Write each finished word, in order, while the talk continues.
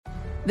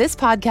This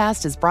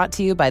podcast is brought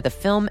to you by the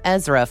film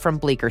Ezra from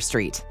Bleecker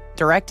Street,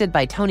 directed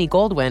by Tony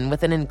Goldwyn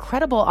with an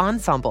incredible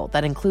ensemble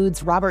that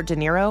includes Robert De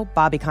Niro,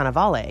 Bobby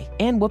Cannavale,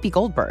 and Whoopi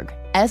Goldberg.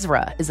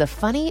 Ezra is a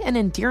funny and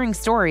endearing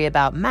story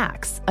about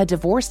Max, a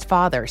divorced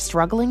father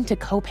struggling to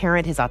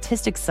co-parent his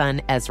autistic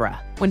son,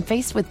 Ezra. When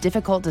faced with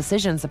difficult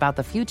decisions about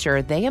the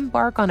future, they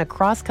embark on a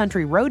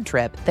cross-country road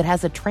trip that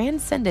has a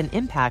transcendent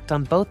impact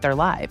on both their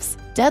lives.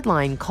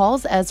 Deadline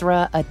calls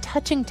Ezra a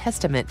touching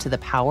testament to the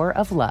power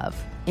of love.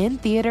 In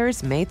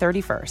theaters May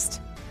 31st.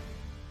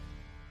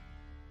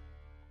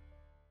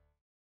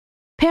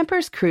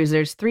 Pampers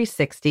Cruisers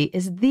 360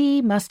 is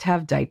the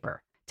must-have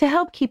diaper to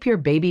help keep your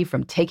baby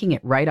from taking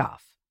it right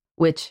off,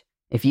 which,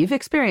 if you've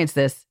experienced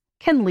this,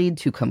 can lead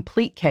to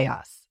complete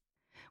chaos.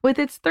 With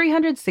its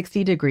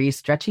 360-degree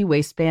stretchy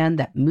waistband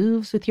that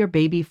moves with your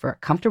baby for a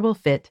comfortable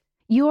fit,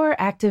 your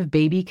active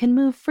baby can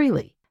move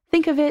freely.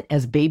 Think of it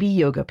as baby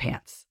yoga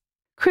pants.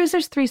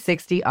 Cruisers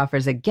 360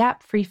 offers a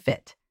gap-free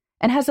fit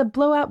and has a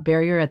blowout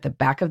barrier at the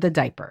back of the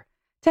diaper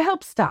to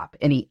help stop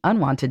any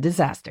unwanted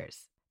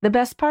disasters. The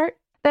best part?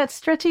 That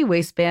stretchy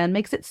waistband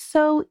makes it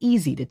so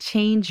easy to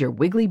change your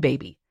wiggly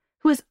baby,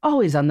 who is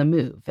always on the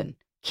move and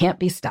can't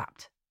be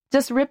stopped.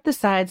 Just rip the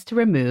sides to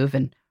remove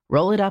and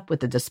roll it up with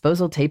the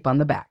disposal tape on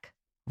the back.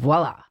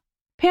 Voila!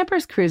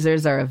 Pampers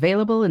Cruisers are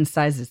available in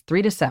sizes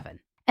 3 to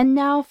 7 and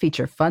now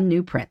feature fun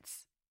new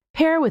prints.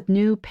 Pair with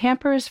new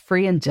Pampers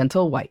Free and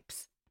Gentle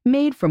wipes,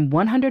 made from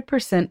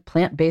 100%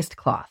 plant-based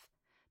cloth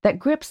that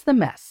grips the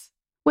mess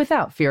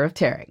without fear of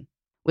tearing.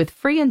 With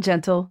Free and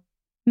Gentle,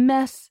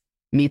 mess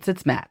meets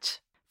its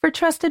match. For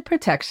trusted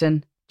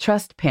protection,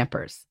 trust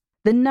Pampers,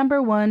 the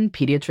 #1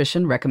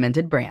 pediatrician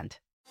recommended brand.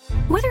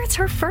 Whether it's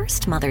her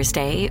first Mother's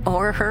Day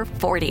or her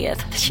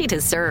 40th, she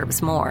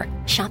deserves more.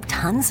 Shop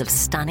tons of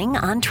stunning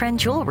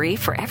on-trend jewelry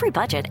for every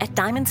budget at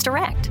Diamonds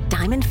Direct.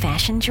 Diamond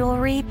fashion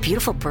jewelry,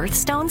 beautiful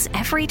birthstones,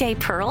 everyday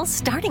pearls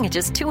starting at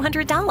just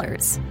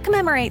 $200.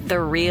 Commemorate the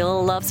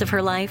real loves of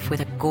her life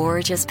with a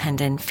gorgeous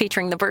pendant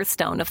featuring the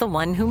birthstone of the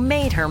one who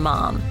made her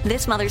mom.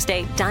 This Mother's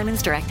Day,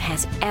 Diamonds Direct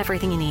has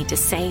everything you need to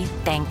say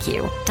thank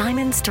you.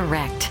 Diamonds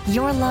Direct.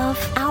 Your love,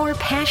 our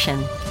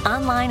passion.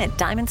 Online at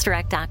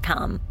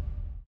diamondsdirect.com.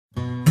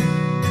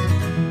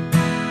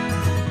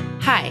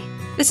 Hi,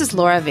 this is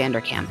Laura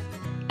Vanderkam.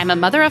 I'm a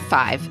mother of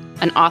 5,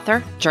 an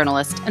author,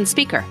 journalist, and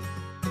speaker.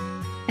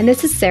 And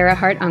this is Sarah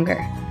Hart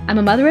Unger. I'm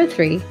a mother of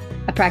 3,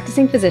 a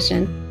practicing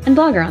physician, and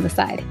blogger on the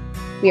side.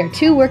 We are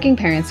 2 working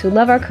parents who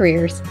love our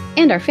careers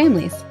and our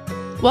families.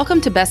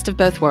 Welcome to Best of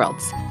Both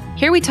Worlds.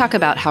 Here we talk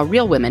about how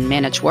real women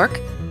manage work,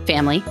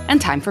 family,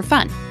 and time for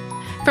fun.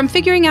 From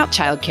figuring out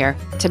childcare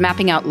to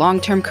mapping out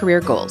long-term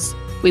career goals,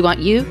 we want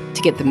you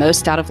to get the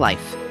most out of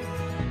life.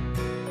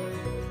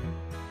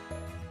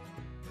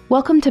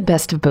 Welcome to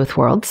Best of Both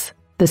Worlds.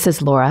 This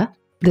is Laura.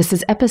 This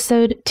is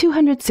episode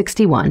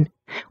 261,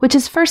 which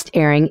is first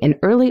airing in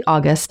early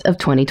August of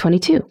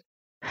 2022.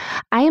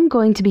 I am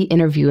going to be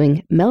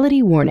interviewing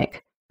Melody Warnick,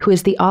 who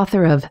is the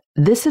author of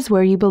This Is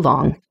Where You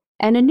Belong,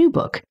 and a new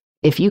book,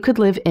 If You Could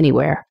Live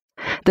Anywhere,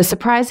 The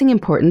Surprising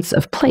Importance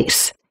of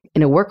Place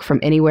in a Work From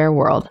Anywhere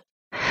World.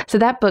 So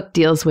that book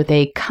deals with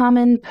a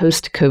common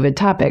post-COVID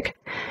topic.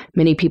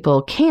 Many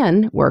people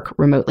can work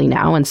remotely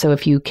now, and so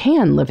if you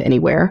can live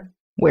anywhere,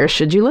 where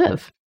should you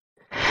live?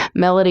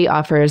 Melody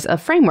offers a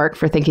framework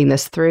for thinking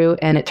this through,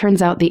 and it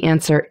turns out the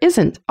answer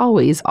isn't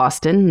always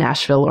Austin,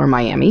 Nashville, or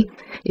Miami,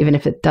 even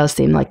if it does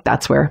seem like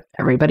that's where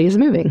everybody is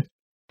moving.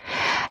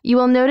 You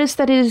will notice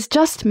that it is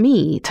just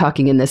me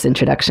talking in this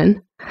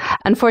introduction.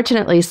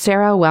 Unfortunately,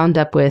 Sarah wound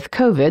up with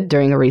COVID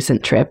during a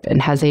recent trip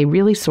and has a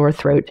really sore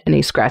throat and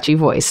a scratchy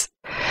voice.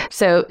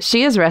 So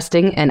she is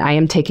resting, and I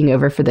am taking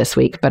over for this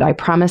week, but I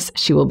promise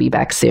she will be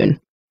back soon.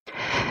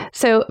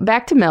 So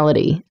back to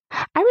Melody.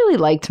 I really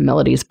liked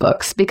Melody's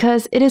books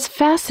because it is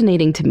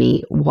fascinating to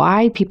me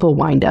why people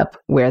wind up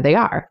where they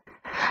are.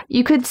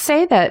 You could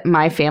say that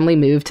my family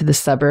moved to the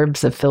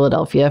suburbs of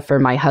Philadelphia for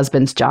my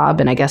husband's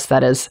job, and I guess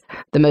that is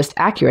the most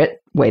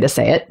accurate way to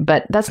say it,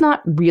 but that's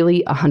not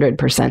really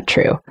 100%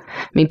 true.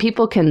 I mean,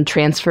 people can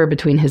transfer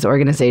between his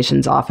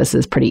organization's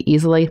offices pretty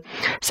easily,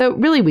 so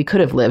really we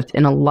could have lived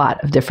in a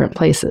lot of different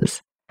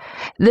places.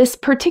 This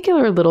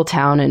particular little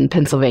town in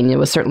Pennsylvania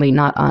was certainly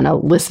not on a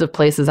list of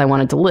places I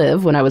wanted to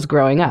live when I was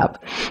growing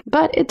up,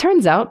 but it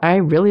turns out I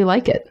really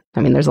like it.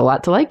 I mean, there's a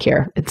lot to like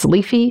here. It's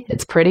leafy,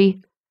 it's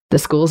pretty, the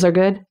schools are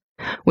good.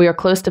 We are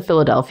close to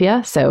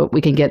Philadelphia, so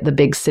we can get the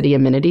big city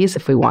amenities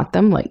if we want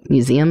them, like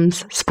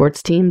museums,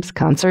 sports teams,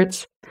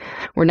 concerts.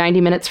 We're 90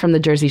 minutes from the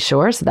Jersey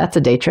Shore, so that's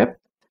a day trip,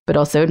 but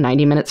also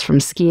 90 minutes from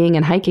skiing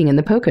and hiking in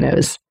the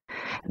Poconos.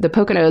 The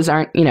Poconos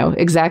aren't,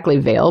 exactly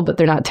Vail, but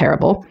they're not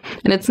terrible.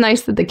 And it's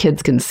nice that the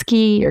kids can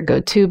ski or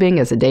go tubing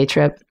as a day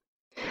trip.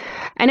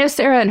 I know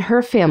Sarah and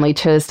her family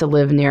chose to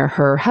live near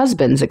her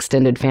husband's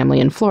extended family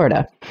in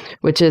Florida,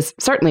 which is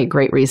certainly a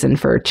great reason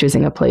for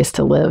choosing a place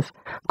to live.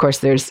 Of course,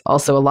 there's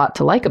also a lot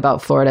to like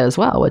about Florida as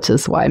well, which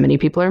is why many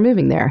people are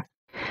moving there.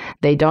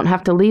 They don't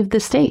have to leave the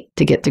state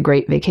to get to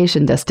great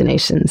vacation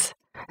destinations.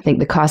 I think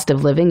the cost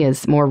of living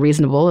is more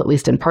reasonable, at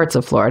least in parts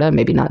of Florida,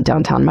 maybe not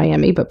downtown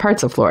Miami, but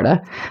parts of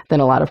Florida, than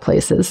a lot of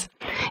places.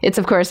 It's,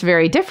 of course,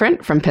 very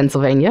different from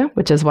Pennsylvania,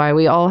 which is why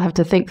we all have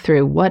to think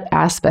through what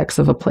aspects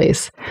of a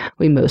place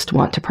we most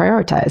want to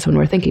prioritize when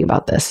we're thinking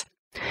about this.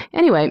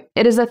 Anyway,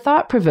 it is a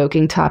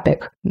thought-provoking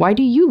topic. Why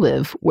do you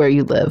live where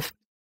you live?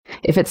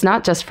 If it's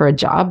not just for a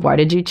job, why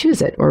did you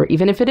choose it? Or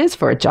even if it is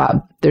for a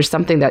job, there's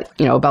something that,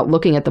 about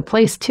looking at the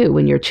place too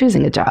when you're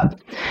choosing a job.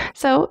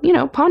 So,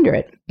 ponder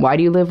it. Why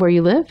do you live where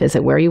you live? Is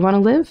it where you want to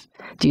live?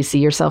 Do you see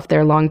yourself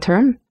there long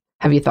term?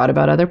 Have you thought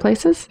about other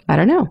places? I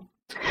don't know.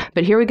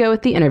 But here we go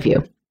with the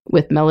interview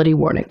with Melody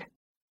Warnick.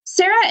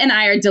 Sarah and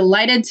I are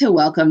delighted to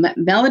welcome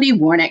Melody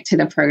Warnick to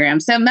the program.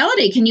 So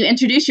Melody, can you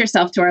introduce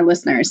yourself to our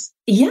listeners?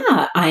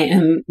 Yeah, I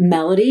am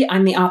Melody.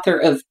 I'm the author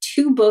of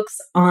 2 books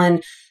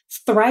on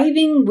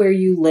thriving where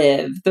you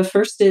live. The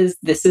first is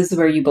This Is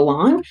Where You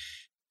Belong.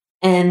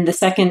 And the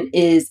second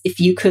is If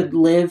You Could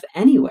Live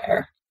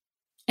Anywhere.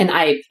 And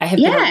I have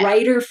been a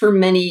writer for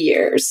many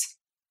years.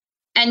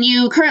 And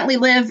you currently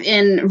live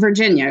in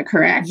Virginia,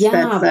 correct?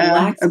 Yeah,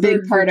 that's a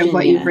big part Virginia. of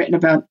what you've written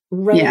about.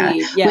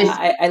 Right.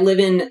 Yeah. I live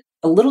in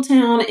a little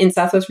town in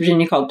Southwest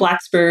Virginia called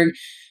Blacksburg,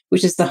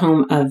 which is the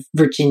home of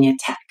Virginia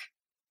Tech.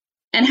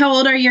 And how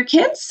old are your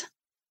kids?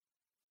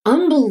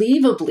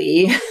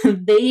 Unbelievably,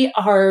 they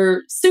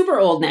are super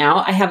old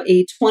now. I have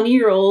a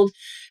 20-year-old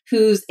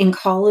who's in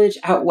college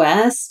out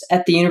west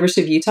at the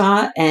University of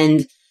Utah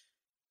and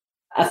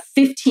a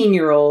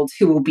 15-year-old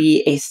who will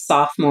be a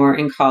sophomore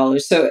in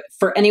college. So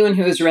for anyone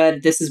who has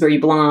read This Is Where You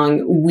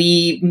Belong,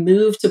 we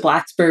moved to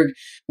Blacksburg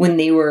when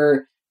they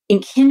were in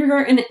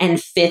kindergarten and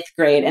 5th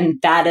grade. And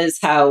that is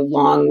how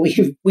long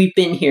we've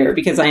been here,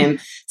 because I am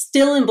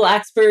still in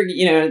Blacksburg.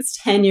 It's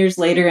 10 years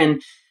later,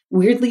 and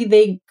weirdly,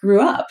 they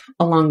grew up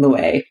along the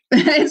way.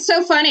 It's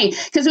so funny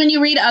because when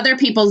you read other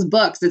people's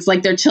books, it's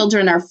like their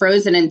children are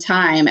frozen in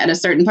time at a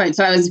certain point.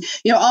 So I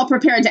was, all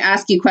prepared to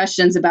ask you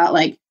questions about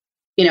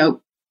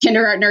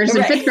kindergartners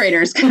and 5th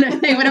graders kind of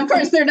thing. But of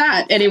course, they're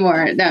not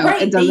anymore. No,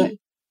 right. It doesn't.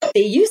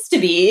 They used to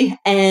be,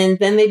 and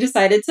then they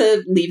decided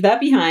to leave that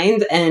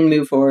behind and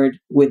move forward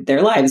with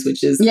their lives,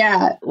 which is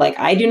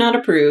I do not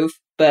approve,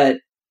 but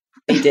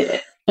they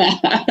did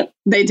it.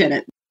 They did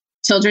it.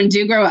 Children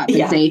do grow up.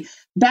 It's a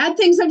bad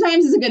thing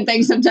sometimes, it's a good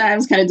thing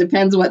sometimes, kind of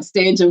depends what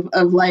stage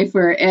of life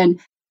we're in.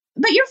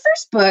 But your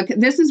first book,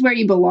 This Is Where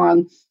You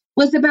Belong,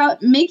 was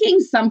about making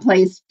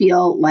someplace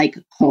feel like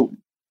home.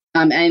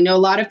 And I know a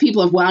lot of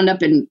people have wound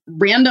up in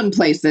random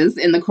places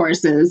in the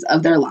courses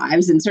of their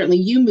lives. And certainly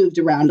you moved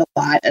around a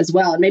lot as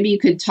well. And maybe you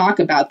could talk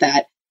about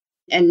that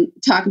and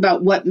talk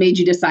about what made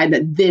you decide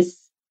that this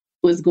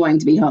was going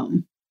to be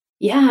home.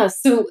 Yeah.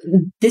 So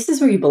This Is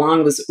Where You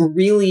Belong was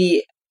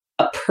really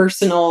a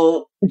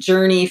personal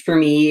journey for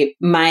me.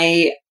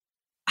 My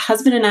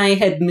husband and I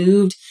had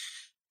moved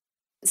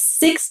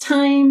 6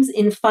 times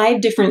in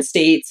 5 different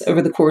states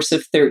over the course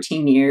of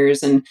 13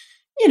 years. And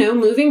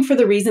moving for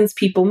the reasons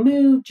people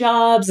move,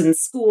 jobs and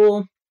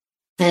school.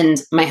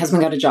 And my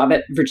husband got a job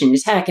at Virginia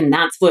Tech, and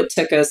that's what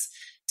took us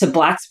to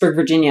Blacksburg,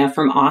 Virginia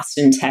from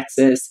Austin,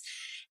 Texas.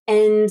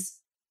 And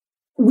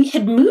we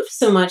had moved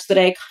so much that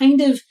I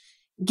kind of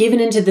given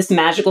into this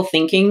magical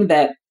thinking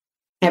that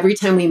every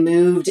time we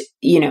moved,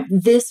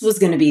 this was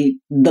going to be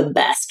the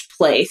best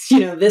place.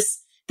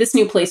 This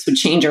new place would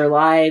change our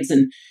lives.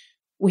 And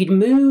we'd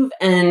move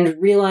and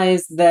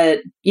realize that,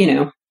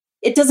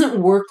 it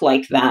doesn't work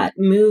like that.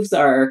 Moves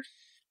are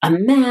a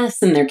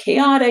mess and they're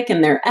chaotic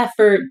and they're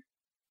effort.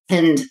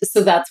 And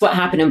so that's what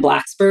happened in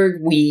Blacksburg.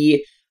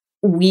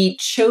 We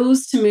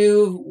chose to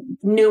move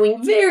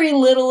knowing very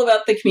little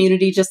about the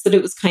community, just that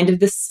it was kind of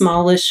this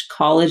smallish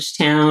college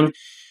town.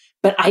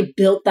 But I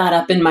built that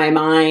up in my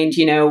mind,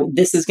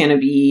 this is going to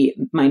be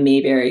my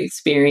Mayberry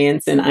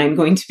experience and I'm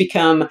going to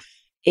become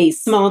a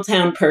small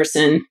town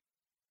person.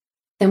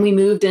 Then we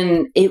moved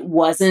and it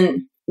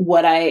wasn't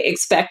what I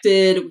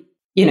expected.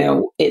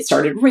 It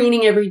started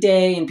raining every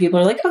day and people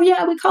are like, oh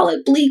yeah, we call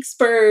it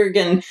Bleaksburg.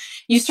 And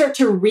you start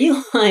to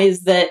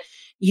realize that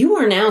you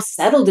are now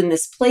settled in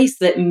this place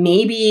that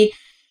maybe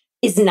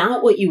is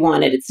not what you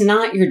wanted. It's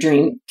not your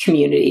dream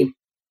community.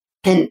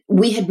 And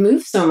we had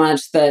moved so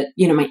much that,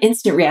 my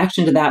instant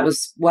reaction to that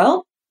was,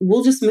 well,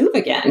 we'll just move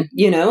again.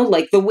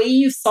 The way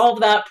you solve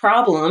that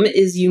problem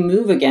is you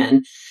move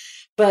again.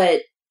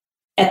 But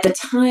at the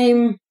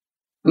time,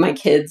 my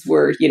kids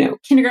were,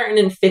 kindergarten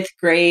and 5th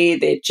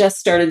grade. They had just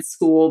started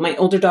school. My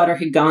older daughter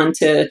had gone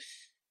to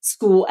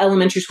school,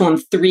 elementary school in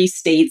 3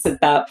 states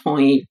at that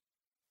point.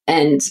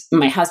 And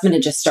my husband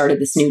had just started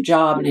this new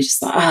job. And I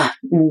just thought,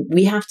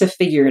 we have to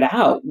figure it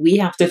out. We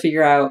have to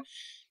figure out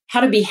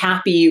how to be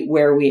happy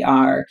where we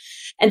are.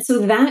 And so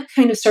that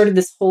kind of started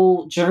this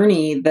whole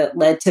journey that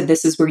led to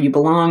This Is Where You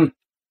Belong.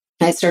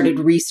 I started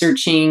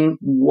researching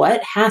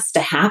what has to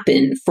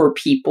happen for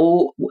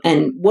people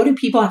and what do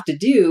people have to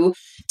do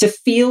to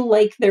feel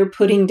like they're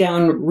putting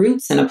down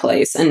roots in a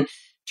place. And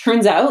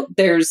turns out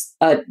there's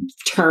a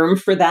term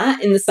for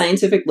that in the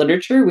scientific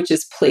literature, which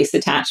is place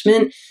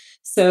attachment.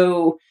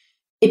 So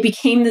it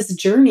became this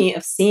journey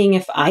of seeing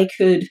if I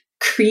could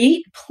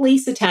create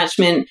place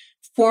attachment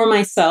for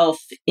myself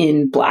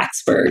in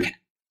Blacksburg.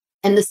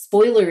 And the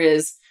spoiler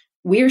is,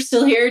 we are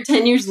still here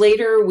 10 years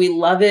later. We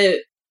love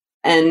it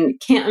and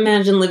can't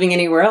imagine living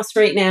anywhere else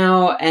right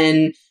now.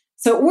 And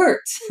so it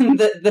worked.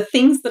 The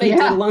things that I did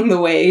along the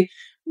way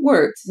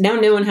worked. Now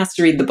no one has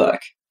to read the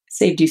book.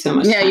 Saved you so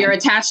much time. You're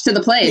attached to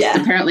the place.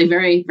 Apparently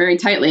very, very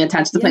tightly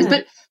attached to the place.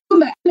 But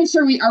I'm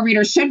sure our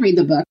readers should read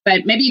the book.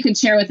 But maybe you could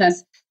share with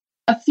us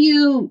a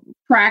few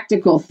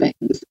practical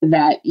things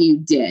that you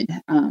did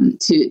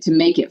to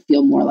make it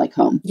feel more like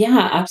home.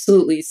 Yeah,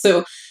 absolutely.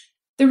 So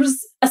there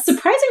was a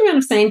surprising amount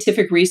of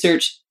scientific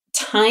research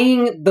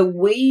tying the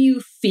way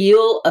you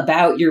feel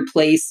about your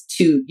place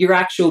to your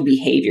actual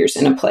behaviors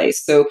in a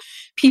place. So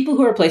people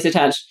who are place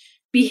attached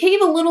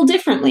behave a little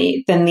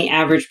differently than the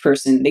average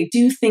person. They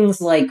do things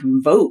like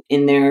vote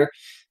in their,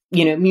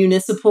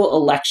 municipal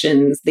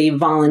elections. They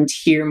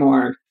volunteer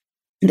more.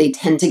 They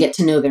tend to get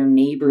to know their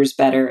neighbors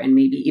better and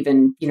maybe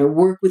even,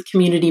 work with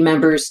community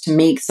members to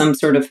make some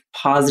sort of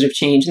positive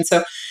change. And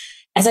so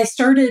as I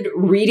started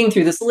reading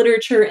through this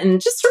literature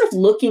and just sort of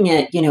looking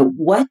at,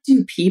 what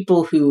do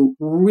people who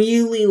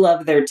really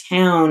love their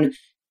town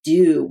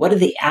do? What do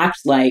they act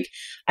like?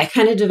 I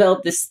kind of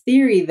developed this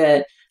theory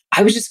that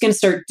I was just going to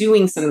start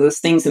doing some of those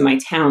things in my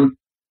town.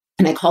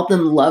 And I called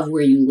them love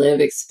where you live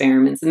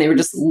experiments. And they were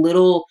just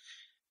little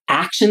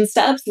action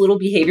steps, little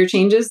behavior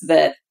changes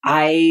that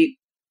I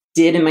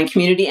did in my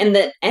community and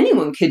that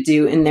anyone could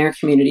do in their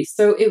community.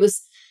 So it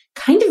was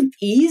kind of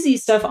easy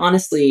stuff,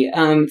 honestly.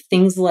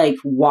 Things like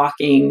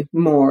walking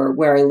more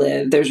where I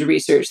live. There's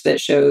research that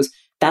shows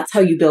that's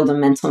how you build a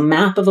mental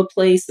map of a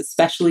place,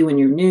 especially when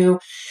you're new.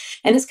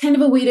 And it's kind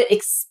of a way to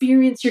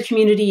experience your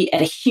community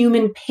at a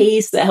human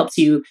pace that helps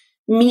you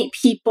meet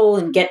people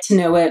and get to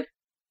know it.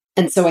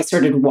 And so I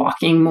started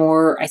walking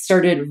more. I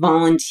started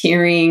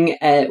volunteering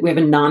we have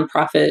a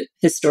nonprofit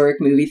historic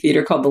movie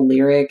theater called The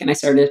Lyric, and I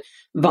started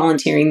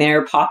volunteering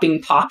there,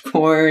 popping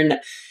popcorn.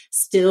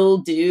 Still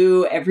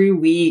do every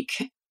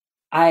week.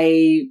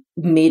 I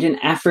made an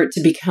effort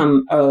to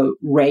become a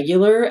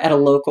regular at a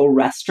local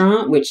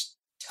restaurant, which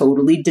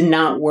totally did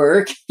not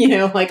work.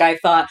 I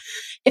thought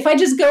if I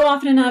just go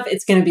often enough,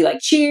 it's going to be like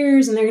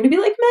Cheers and they're going to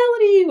be like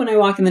Melody when I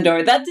walk in the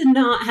door. That did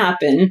not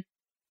happen.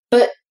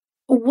 But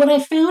what I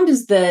found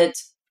is that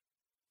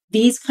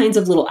these kinds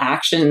of little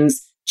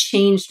actions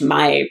changed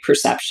my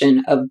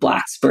perception of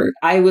Blacksburg.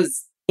 I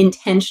was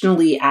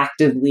intentionally,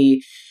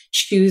 actively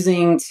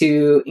choosing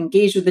to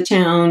engage with the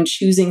town,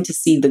 choosing to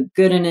see the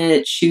good in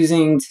it,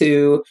 choosing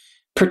to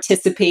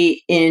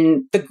participate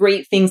in the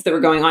great things that were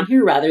going on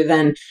here rather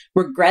than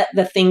regret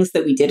the things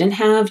that we didn't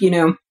have.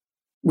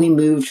 We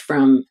moved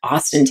from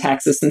Austin,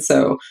 Texas. And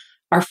so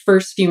our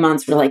first few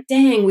months were like,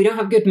 dang, we don't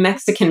have good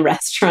Mexican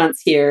restaurants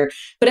here.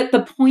 But at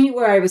the point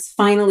where I was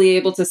finally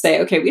able to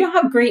say, okay, we don't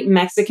have great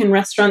Mexican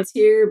restaurants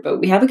here, but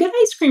we have a good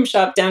ice cream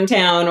shop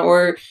downtown,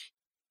 or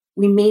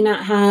we may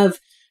not have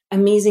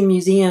amazing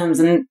museums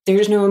and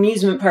there's no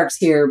amusement parks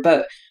here,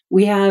 but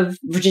we have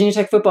Virginia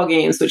Tech football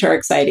games, which are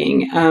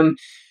exciting.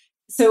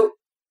 So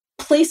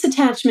place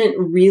attachment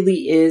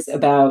really is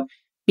about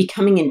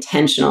becoming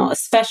intentional,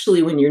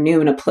 especially when you're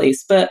new in a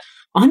place. But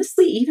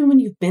honestly, even when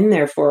you've been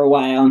there for a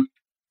while,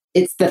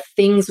 it's the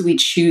things we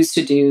choose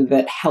to do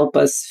that help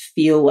us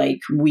feel like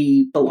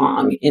we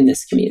belong in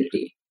this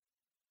community.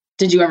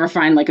 Did you ever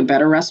find like a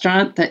better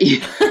restaurant that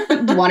you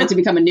wanted to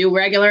become a new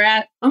regular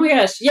at? Oh my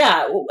gosh,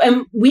 yeah.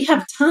 And we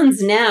have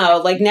tons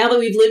now. Like now that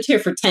we've lived here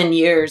for 10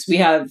 years, we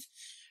have,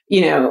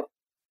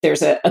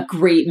 there's a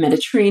great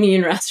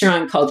Mediterranean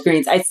restaurant called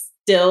Greens. I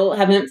still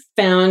haven't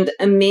found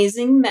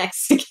amazing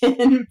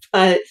Mexican,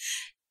 but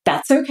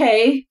that's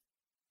okay.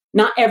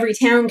 Not every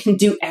town can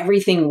do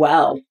everything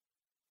well.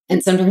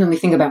 And sometimes when we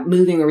think about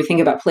moving or we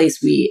think about place,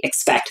 we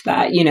expect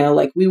that,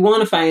 we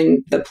want to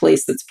find the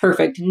place that's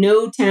perfect.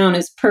 No town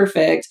is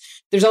perfect.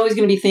 There's always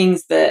going to be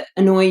things that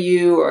annoy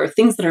you or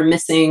things that are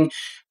missing,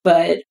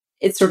 but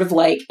it's sort of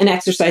like an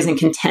exercise in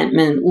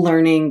contentment,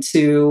 learning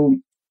to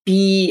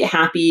be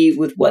happy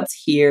with what's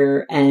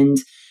here. And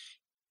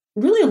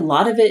really a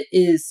lot of it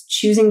is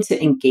choosing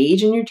to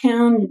engage in your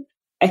town.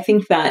 I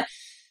think that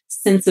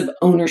sense of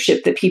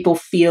ownership that people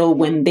feel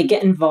when they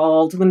get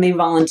involved, when they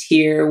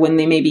volunteer, when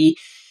they maybe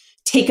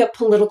take up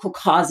political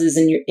causes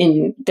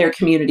in their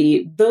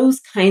community, those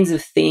kinds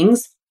of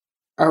things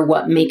are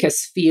what make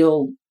us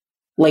feel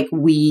like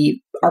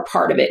we are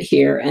part of it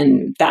here.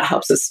 And that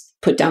helps us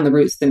put down the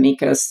roots that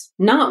make us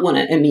not want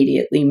to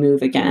immediately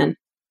move again.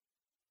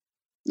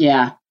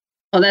 Yeah.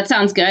 Well, that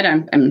sounds good.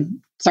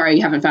 I'm sorry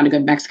you haven't found a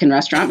good Mexican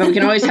restaurant, but we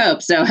can always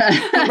hope. So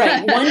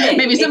right, one day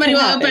maybe somebody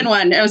will open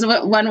one. It was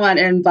one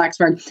in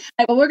Blacksburg.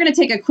 Well, we're going to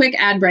take a quick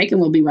ad break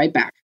and we'll be right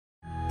back.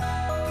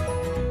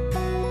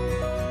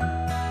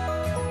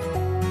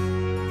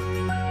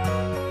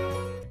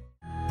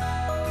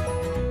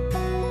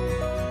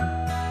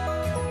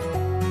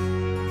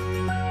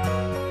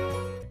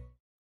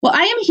 Well,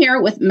 I am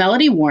here with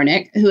Melody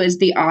Warnick, who is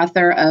the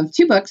author of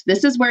 2 books,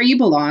 This Is Where You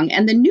Belong,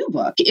 and the new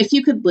book, If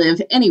You Could Live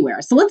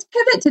Anywhere. So let's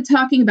pivot to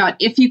talking about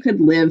if you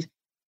could live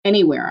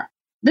anywhere.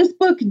 this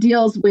book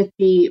deals with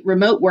the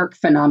remote work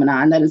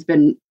phenomenon that has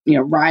been,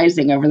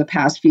 rising over the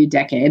past few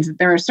decades.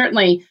 There are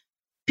certainly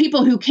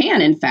people who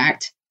can, in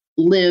fact,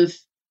 live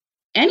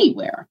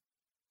anywhere.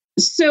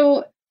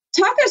 So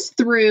talk us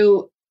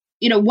through,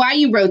 why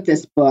you wrote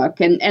this book,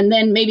 and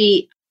then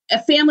maybe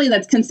a family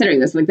that's considering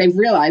this, like they've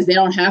realized they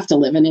don't have to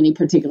live in any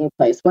particular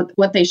place,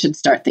 what they should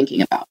start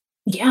thinking about.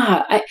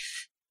 Yeah,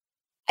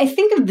 I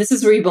think of This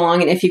Is Where You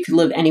Belong and If You Could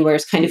Live Anywhere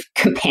as kind of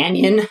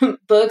companion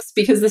books,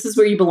 because This Is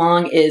Where You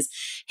Belong is,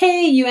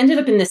 hey, you ended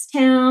up in this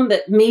town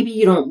that maybe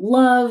you don't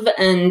love,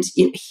 and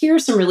here are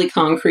some really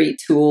concrete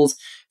tools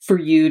for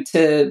you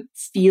to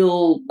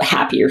feel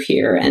happier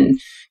here and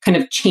kind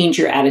of change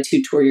your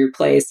attitude toward your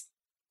place.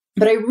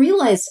 But I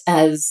realized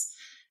as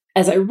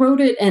I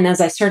wrote it and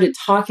as I started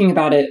talking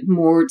about it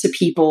more to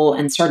people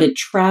and started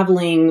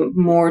traveling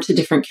more to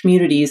different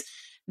communities,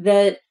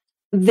 that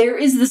there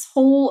is this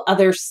whole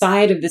other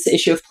side of this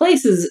issue of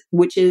places,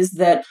 which is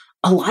that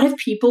a lot of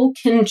people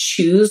can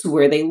choose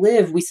where they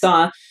live. We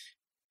saw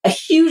a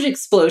huge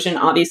explosion,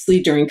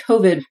 obviously, during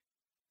COVID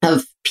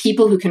of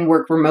people who can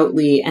work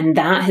remotely, and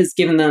that has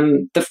given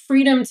them the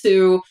freedom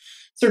to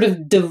sort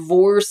of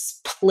divorce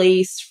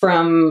place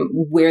from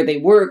where they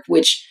work,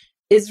 which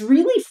is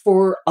really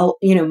for,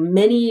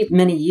 many,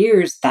 many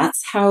years,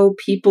 that's how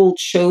people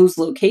chose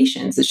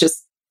locations. It's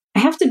just, I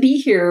have to be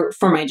here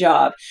for my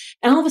job.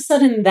 And all of a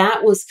sudden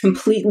that was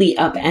completely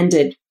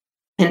upended.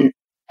 And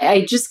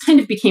I just kind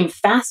of became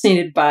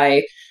fascinated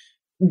by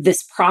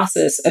this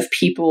process of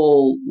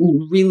people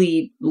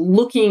really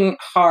looking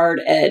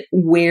hard at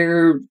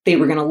where they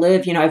were going to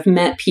live. I've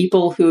met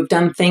people who have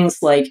done things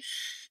like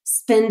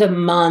spend a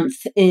month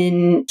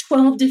in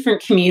 12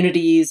 different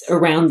communities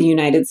around the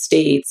United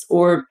States,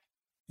 or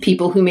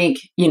people who make,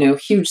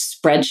 huge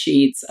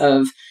spreadsheets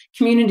of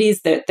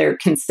communities that they're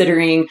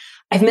considering.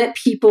 I've met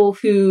people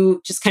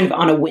who just kind of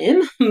on a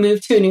whim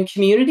move to a new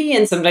community,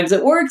 and sometimes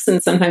it works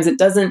and sometimes it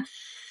doesn't.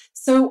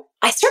 So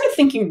I started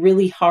thinking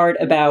really hard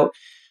about,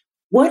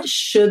 what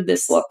should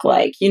this look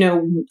like?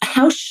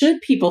 How should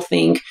people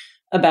think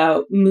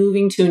about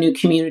moving to a new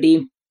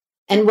community,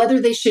 and whether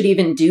they should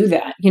even do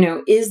that?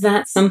 Is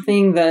that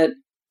something that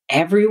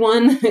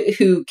everyone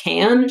who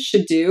can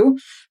should do?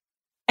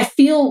 I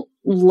feel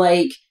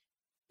like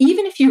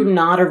even if you're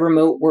not a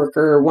remote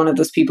worker, one of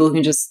those people who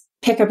can just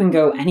pick up and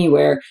go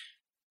anywhere,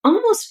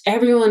 almost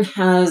everyone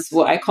has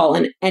what I call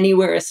an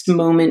anywhereist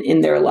moment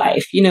in their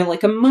life,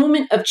 like a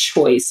moment of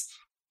choice.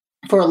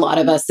 For a lot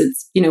of us,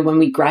 it's, when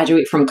we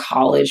graduate from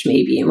college,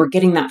 maybe, and we're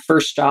getting that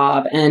first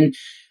job and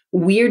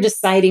we're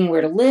deciding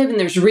where to live. And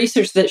there's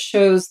research that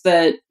shows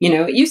that,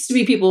 it used to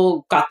be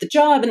people got the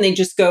job and they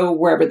just go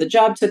wherever the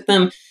job took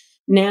them.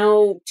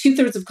 Now,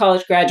 2/3 of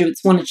college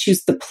graduates want to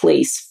choose the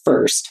place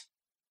first.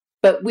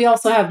 But we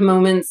also have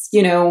moments,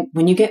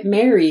 when you get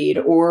married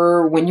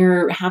or when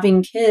you're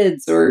having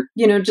kids, or,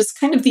 just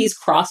kind of these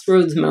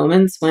crossroads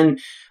moments when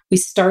we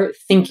start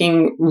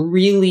thinking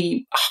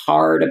really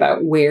hard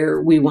about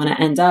where we want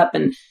to end up.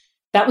 And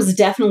that was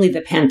definitely the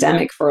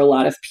pandemic for a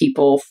lot of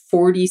people.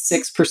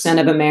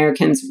 46% of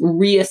Americans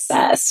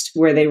reassessed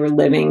where they were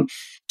living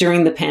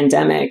during the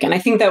pandemic. And I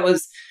think that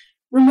was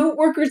remote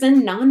workers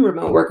and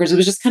non-remote workers. It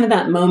was just kind of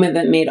that moment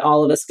that made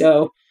all of us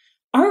go,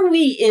 are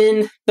we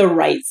in the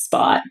right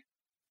spot?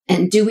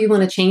 And do we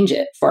want to change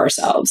it for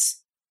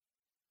ourselves?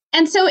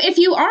 And so if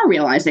you are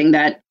realizing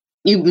that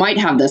you might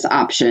have this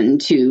option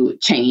to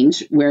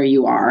change where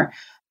you are,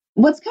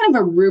 what's kind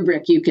of a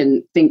rubric you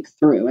can think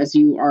through as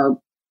you are,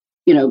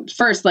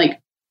 first, like,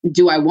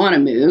 do I want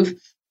to move?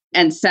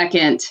 And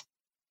second,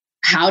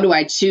 how do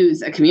I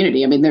choose a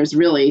community? I mean, there's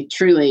really,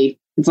 truly,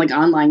 it's like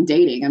online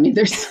dating. I mean,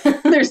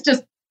 there's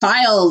just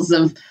piles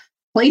of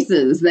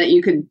places that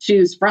you could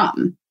choose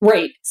from.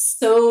 Right.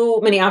 So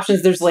many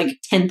options. There's like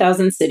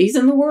 10,000 cities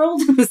in the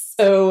world.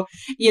 So,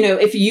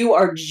 if you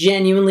are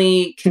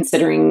genuinely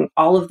considering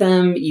all of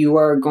them, you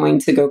are going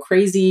to go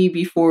crazy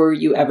before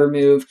you ever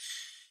move.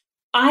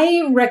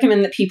 I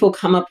recommend that people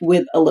come up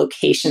with a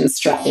location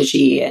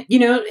strategy,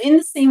 in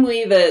the same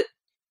way that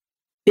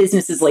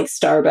businesses like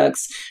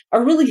Starbucks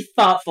are really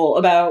thoughtful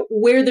about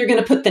where they're going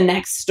to put the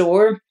next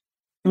store.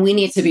 We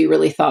need to be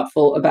really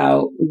thoughtful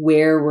about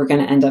where we're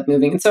going to end up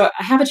moving. And so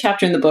I have a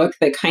chapter in the book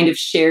that kind of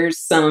shares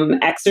some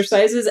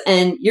exercises.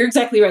 And you're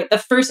exactly right. The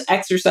first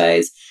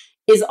exercise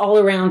is all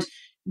around,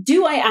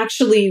 do I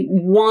actually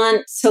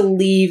want to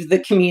leave the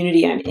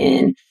community I'm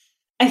in?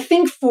 I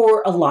think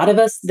for a lot of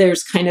us,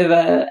 there's kind of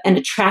an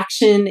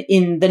attraction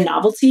in the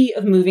novelty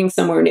of moving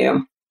somewhere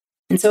new.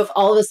 And so if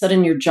all of a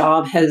sudden your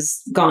job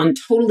has gone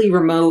totally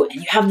remote and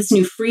you have this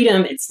new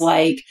freedom, it's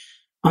like,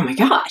 oh my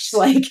gosh,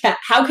 like,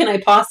 how can I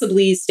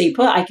possibly stay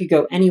put? I could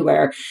go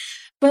anywhere.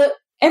 But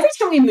every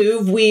time we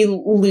move, we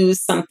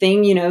lose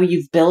something.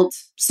 You've built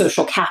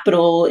social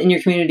capital in your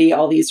community,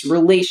 all these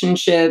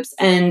relationships.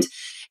 And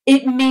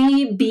it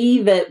may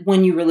be that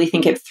when you really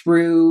think it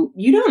through,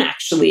 you don't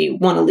actually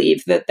want to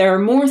leave, that there are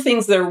more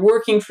things that are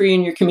working for you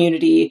in your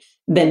community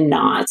than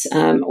not.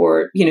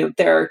 Or,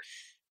 there are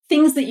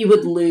things that you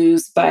would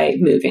lose by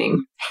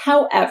moving.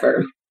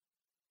 However,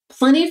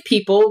 plenty of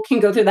people can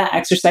go through that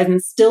exercise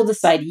and still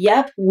decide,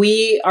 yep,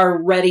 we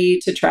are ready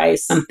to try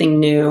something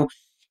new.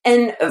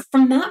 And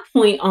from that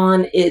point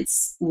on,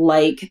 it's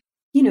like,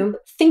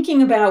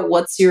 thinking about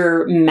what's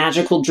your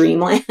magical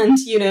dreamland,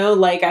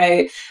 like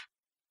I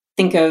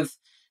think of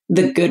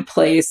The Good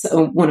Place,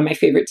 one of my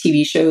favorite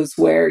TV shows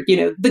where,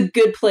 the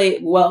good place,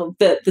 well,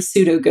 the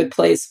pseudo good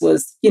place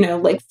was,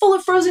 like full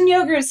of frozen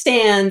yogurt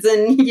stands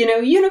and,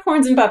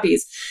 unicorns and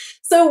puppies.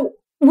 So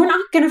we're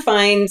not going to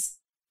find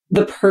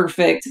the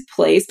perfect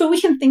place, but we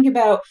can think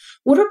about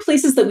what are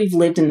places that we've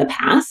lived in the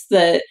past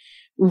that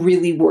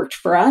really worked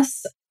for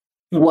us.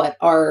 What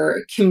are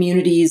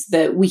communities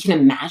that we can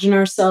imagine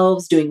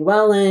ourselves doing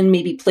well in,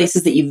 maybe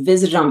places that you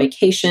visited on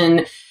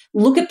vacation.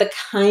 Look at the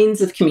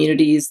kinds of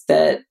communities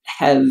that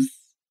have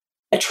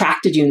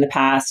attracted you in the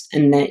past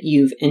and that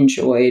you've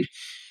enjoyed.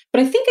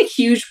 But I think a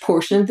huge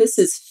portion of this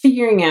is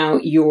figuring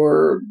out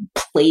your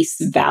place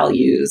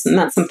values. And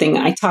that's something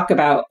I talk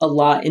about a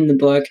lot in the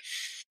book,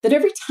 that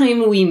every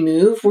time we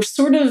move, we're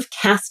sort of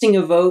casting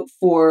a vote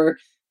for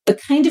the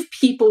kind of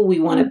people we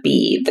want to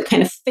be, the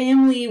kind of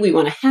family we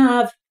want to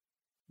have,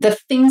 the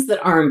things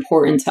that are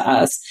important to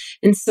us.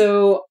 And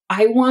so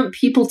I want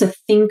people to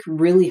think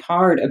really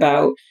hard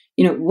about,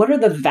 what are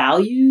the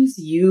values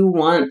you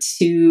want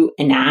to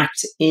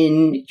enact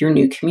in your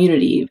new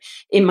community?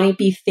 It might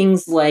be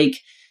things like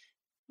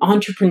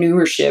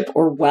entrepreneurship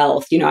or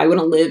wealth. I want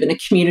to live in a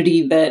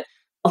community that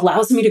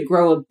allows me to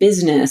grow a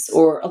business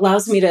or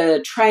allows me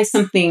to try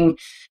something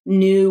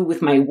new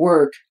with my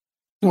work.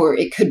 Or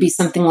it could be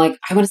something like,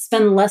 I want to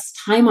spend less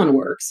time on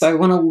work. So I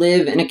want to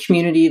live in a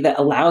community that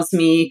allows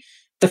me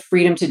the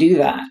freedom to do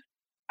that.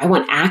 I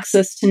want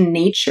access to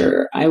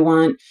nature. I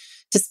want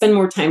to spend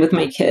more time with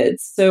my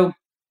kids. So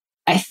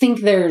I think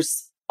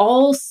there's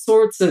all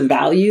sorts of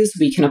values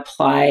we can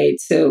apply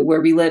to where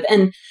we live.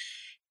 And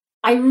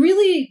I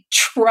really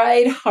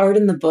tried hard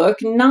in the book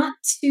not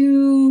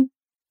to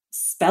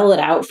spell it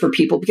out for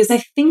people because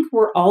I think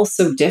we're all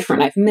so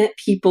different. I've met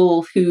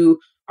people who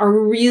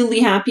are really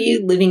happy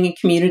living in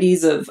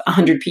communities of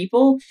 100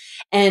 people.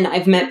 And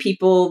I've met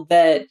people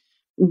that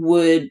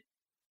would,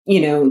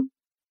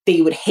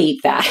 they would hate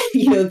that.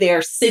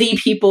 They're city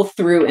people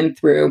through and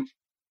through.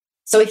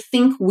 So I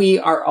think we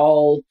are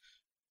all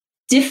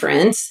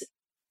different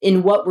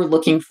in what we're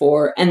looking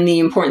for. And the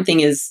important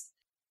thing is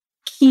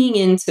keying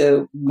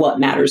into what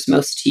matters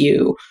most to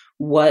you,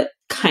 what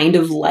kind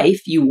of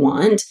life you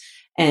want,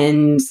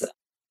 and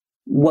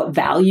what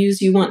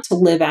values you want to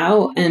live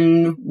out,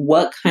 and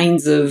what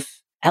kinds of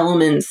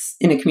elements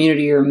in a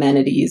community or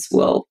amenities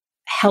will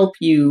help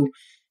you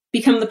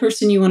become the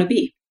person you want to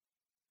be.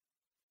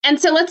 And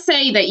so let's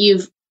say that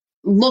you've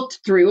looked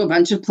through a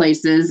bunch of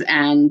places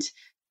and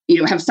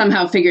have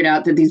somehow figured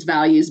out that these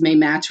values may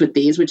match with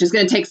these, which is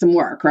going to take some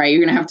work, right? You're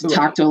going to have to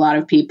talk to a lot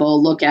of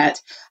people, look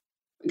at,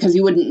 because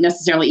you wouldn't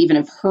necessarily even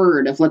have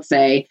heard of, let's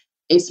say,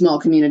 a small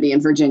community in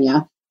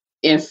Virginia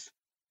if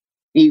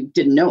you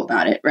didn't know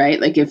about it, right?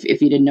 Like if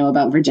you didn't know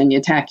about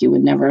Virginia Tech, you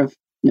would never have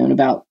known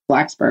about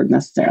Blacksburg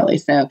necessarily.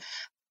 So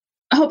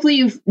hopefully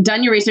you've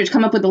done your research,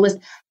 come up with a list.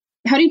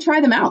 How do you try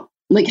them out?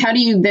 Like, how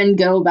do you then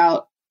go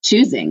about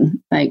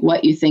choosing like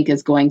what you think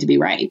is going to be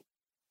right?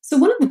 So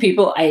one of the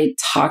people I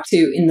talked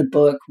to in the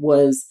book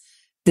was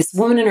this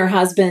woman and her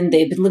husband.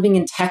 They've been living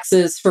in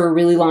Texas for a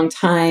really long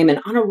time.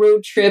 And on a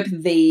road trip,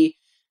 they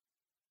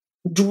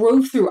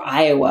drove through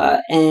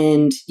Iowa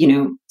and,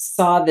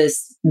 saw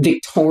this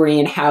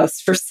Victorian house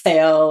for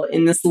sale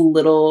in this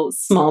little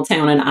small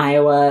town in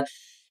Iowa.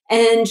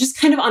 And just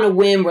kind of on a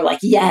whim, we're like,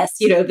 yes,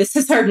 this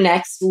is our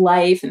next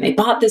life. And they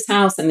bought this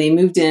house and they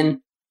moved in.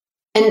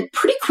 And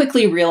pretty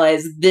quickly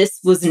realized this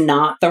was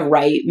not the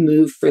right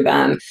move for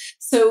them.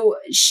 So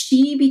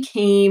she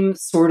became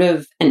sort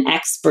of an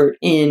expert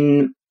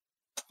in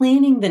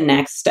planning the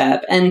next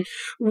step. And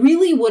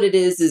really what it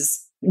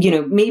is,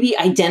 maybe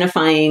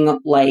identifying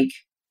like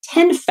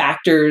 10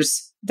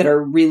 factors that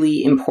are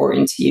really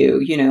important to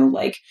you,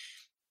 like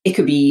it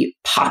could be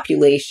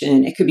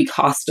population, it could be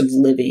cost of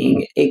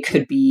living, it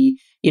could be,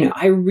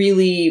 I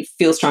really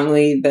feel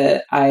strongly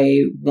that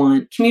I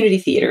want community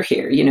theater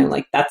here,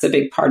 like that's a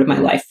big part of my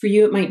life. For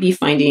you, it might be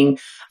finding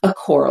a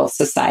choral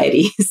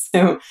society.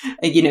 So,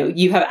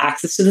 you have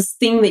access to this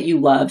thing that you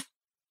love.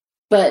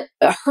 But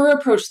her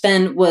approach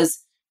then was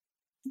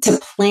to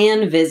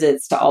plan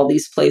visits to all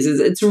these places.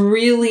 It's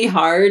really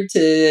hard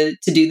to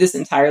do this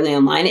entirely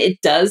online. It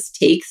does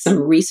take some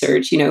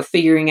research,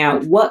 figuring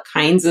out what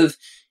kinds of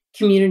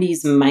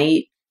communities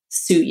might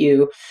suit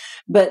you.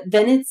 But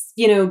then it's,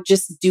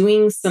 just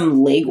doing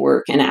some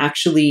legwork and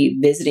actually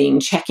visiting,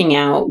 checking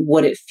out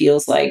what it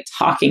feels like,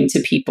 talking to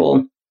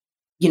people,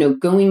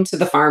 going to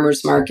the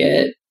farmer's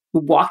market,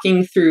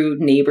 walking through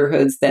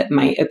neighborhoods that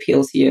might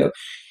appeal to you.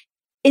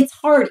 It's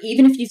hard,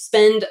 even if you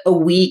spend a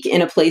week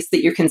in a place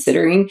that you're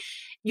considering,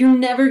 you're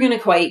never going to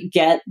quite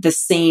get the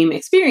same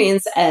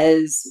experience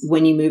as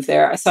when you move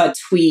there. I saw a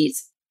tweet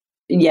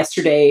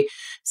yesterday,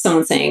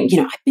 someone saying,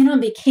 I've been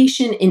on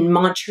vacation in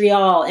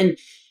Montreal and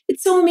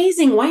it's so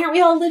amazing. Why aren't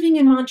we all living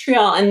in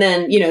Montreal? And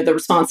then, the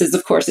response is,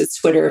 of course, it's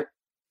Twitter.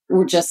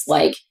 were just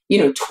like,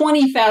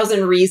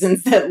 20,000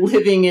 reasons that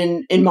living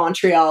in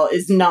Montreal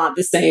is not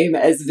the same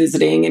as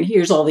visiting. And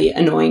here's all the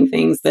annoying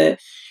things that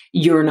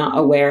you're not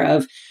aware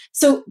of.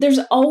 So there's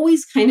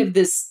always kind of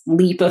this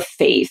leap of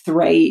faith,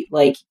 right?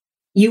 Like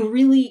you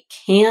really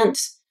can't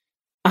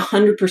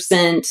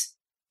 100%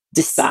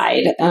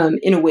 decide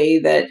in a way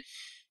that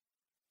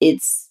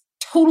it's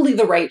totally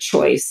the right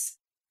choice,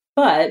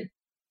 but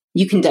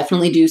you can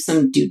definitely do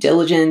some due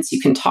diligence. You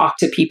can talk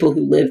to people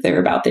who live there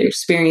about their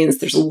experience.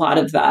 There's a lot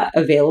of that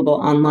available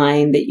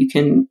online that you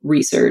can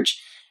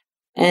research.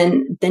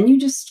 And then you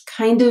just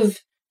kind of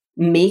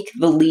make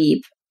the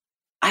leap.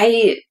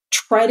 I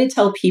try to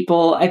tell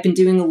people, I've been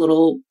doing a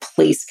little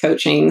place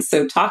coaching.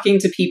 So talking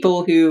to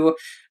people who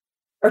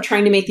are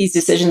trying to make these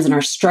decisions and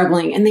are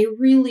struggling, and they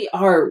really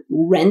are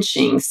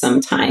wrenching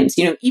sometimes.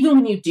 Even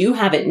when you do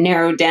have it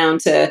narrowed down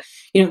to,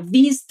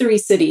 these 3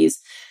 cities,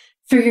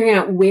 figuring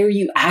out where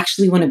you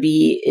actually want to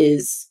be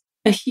is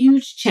a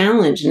huge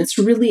challenge, and it's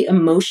really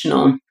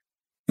emotional.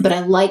 But I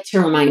like to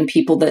remind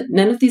people that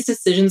none of these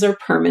decisions are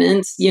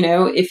permanent.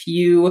 If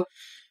you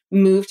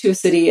move to a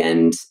city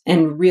and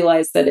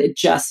realize that it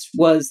just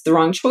was the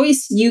wrong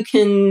choice, you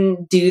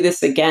can do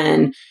this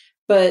again.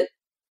 But,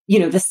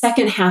 the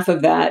second half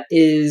of that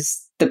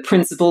is the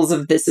principles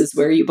of this is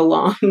where you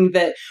belong,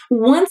 that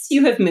once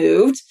you have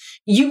moved,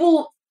 you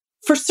will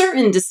for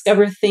certain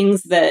discover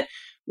things that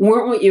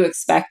weren't what you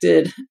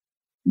expected,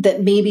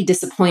 that may be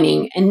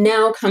disappointing. And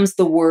now comes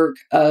the work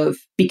of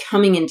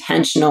becoming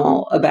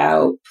intentional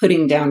about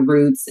putting down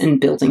roots and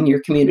building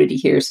your community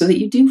here so that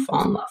you do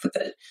fall in love with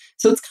it.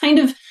 So it's kind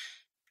of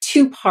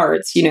 2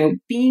 parts,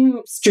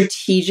 being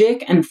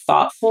strategic and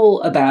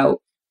thoughtful about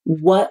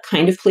what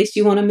kind of place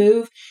you want to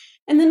move.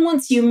 And then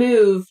once you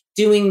move,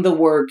 doing the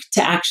work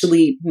to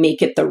actually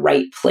make it the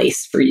right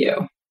place for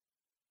you.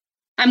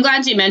 I'm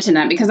glad you mentioned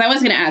that, because I was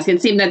going to ask,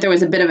 it seemed that there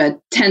was a bit of a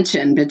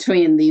tension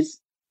between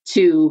these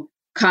 2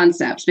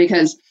 concepts,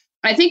 because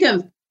I think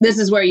of this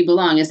is where you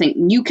belong as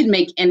saying you can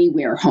make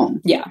anywhere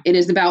home. Yeah. It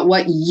is about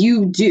what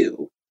you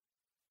do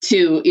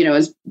to,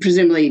 as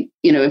presumably,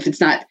 if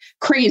it's not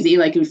crazy,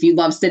 like if you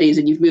love cities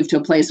and you've moved to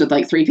a place with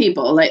like 3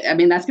 people, that's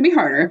going to be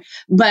harder.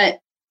 But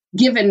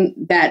given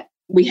that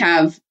we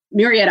have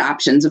myriad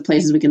options of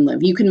places we can live,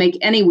 you can make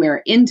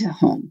anywhere into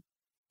home.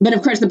 But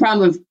of course, the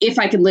problem of if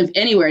I can live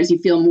anywhere is you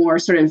feel more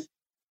sort of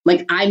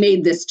like I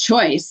made this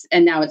choice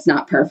and now it's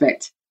not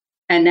perfect.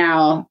 And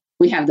now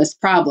we have this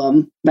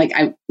problem. Like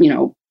I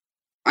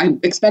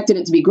expected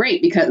it to be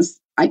great because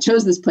I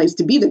chose this place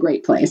to be the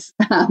great place.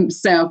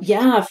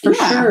 Yeah, for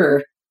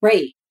sure.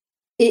 Right.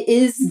 It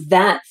is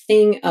that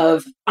thing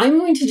of I'm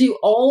going to do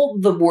all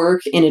the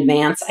work in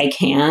advance I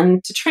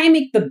can to try and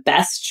make the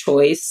best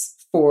choice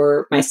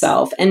for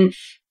myself and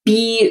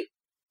be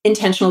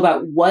intentional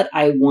about what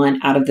I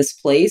want out of this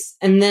place.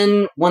 And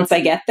then once I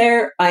get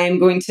there, I am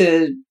going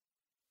to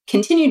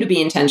continue to be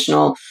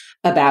intentional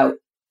about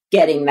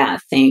getting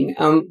that thing.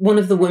 One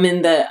of the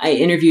women that I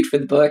interviewed for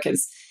the book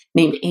is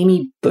named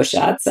Amy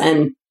Bushatz,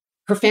 and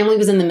her family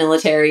was in the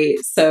military.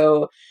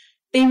 So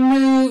they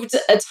moved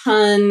a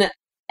ton,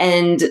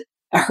 and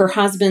her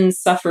husband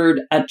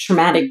suffered a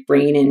traumatic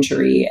brain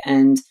injury.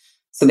 And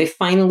so they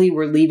finally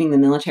were leaving the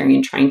military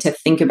and trying to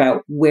think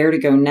about where to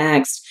go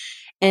next.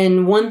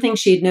 And one thing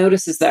she had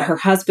noticed is that her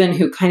husband,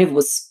 who kind of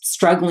was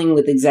struggling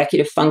with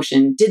executive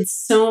function, did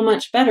so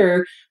much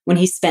better when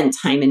he spent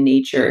time in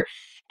nature.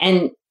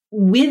 And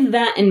with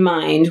that in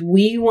mind,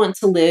 we want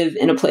to live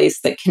in a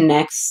place that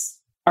connects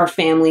our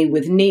family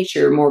with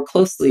nature more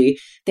closely.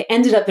 They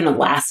ended up in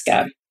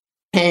Alaska.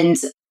 And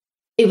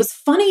it was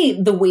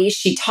funny the way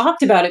she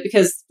talked about it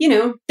because,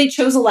 they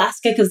chose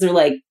Alaska because they're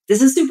like,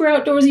 this is a super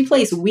outdoorsy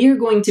place. We're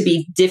going to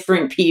be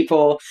different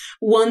people.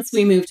 Once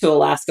we move to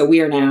Alaska,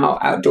 we are now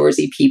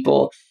outdoorsy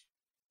people.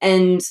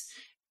 And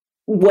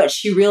what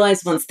she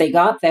realized once they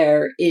got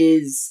there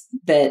is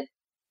that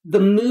the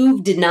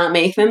move did not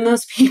make them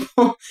those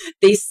people.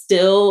 They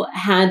still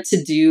had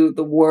to do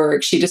the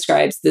work. She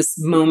describes this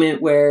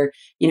moment where,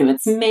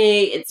 it's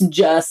May, it's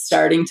just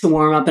starting to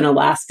warm up in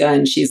Alaska.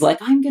 And she's like,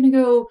 I'm going to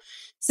go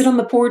sit on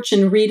the porch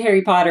and read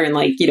Harry Potter. And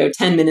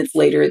 10 minutes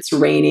later, it's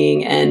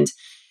raining. And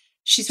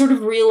she sort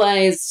of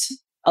realized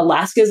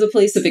Alaska is a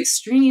place of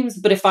extremes.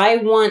 But if I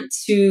want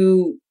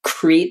to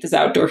create this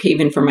outdoor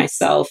haven for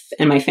myself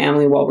and my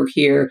family while we're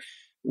here,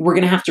 we're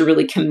going to have to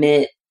really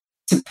commit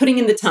to putting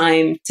in the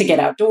time to get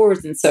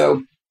outdoors. And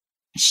so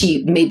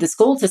she made this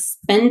goal to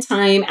spend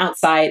time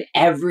outside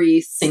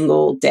every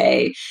single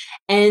day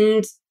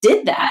and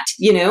did that.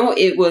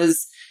 It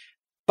was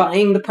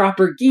buying the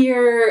proper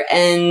gear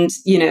and,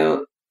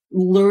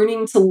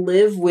 learning to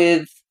live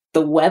with the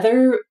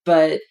weather.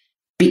 But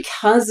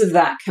because of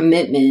that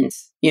commitment,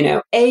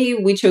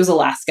 we chose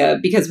Alaska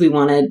because we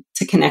wanted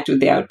to connect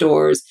with the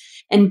outdoors.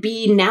 And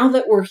B, now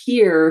that we're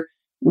here,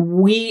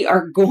 we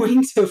are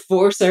going to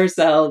force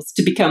ourselves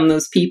to become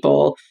those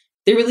people.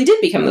 They really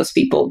did become those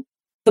people.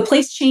 The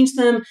place changed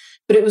them,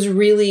 but it was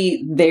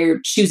really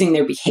their choosing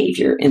their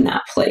behavior in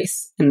that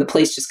place. And the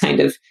place just kind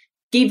of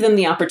gave them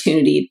the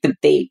opportunity that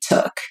they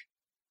took.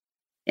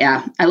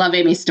 Yeah, I love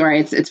Amy's story.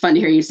 It's fun to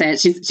hear you say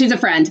it. She's a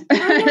friend, oh,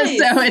 nice.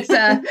 So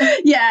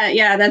it's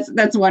yeah.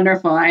 That's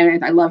wonderful.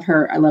 I love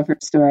her. I love her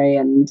story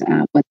and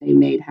what they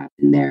made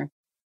happen there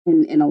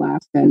in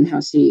Alaska and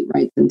how she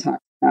writes and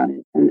talks about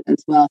it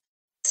as well.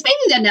 So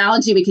maybe the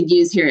analogy we could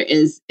use here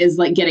is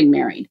like getting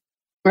married,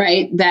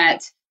 right?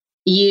 That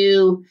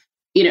you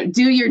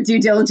do your due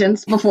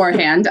diligence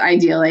beforehand,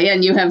 ideally,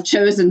 and you have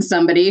chosen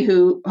somebody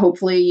who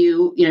hopefully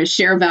you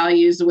share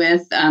values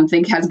with,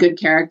 think has good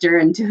character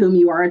and to whom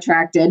you are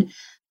attracted.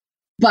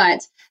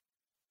 But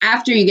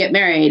after you get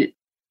married,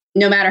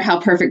 no matter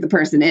how perfect the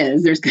person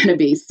is, there's going to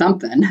be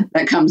something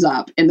that comes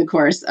up in the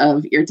course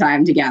of your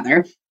time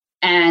together,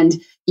 and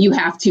you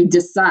have to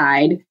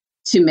decide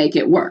to make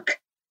it work.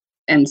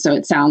 And so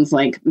it sounds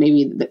like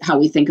maybe how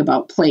we think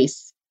about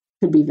place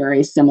could be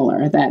very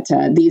similar, that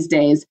these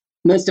days,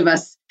 most of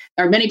us,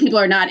 or many people,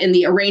 are not in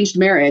the arranged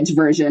marriage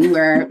version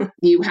where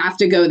you have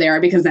to go there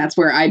because that's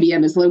where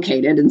IBM is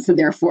located. And so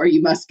therefore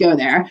you must go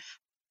there.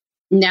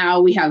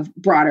 Now we have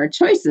broader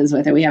choices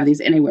with it. We have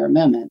these anywhere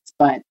moments.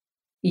 But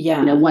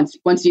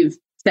once you've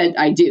said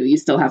I do, you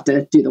still have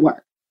to do the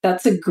work.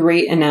 That's a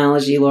great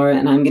analogy, Laura,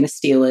 and I'm going to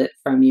steal it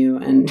from you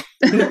and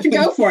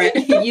go for it.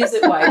 Use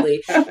it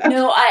widely.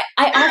 No, I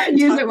often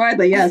use it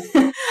widely. Yes.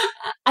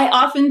 I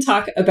often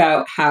talk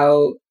about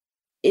how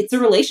it's a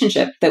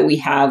relationship that we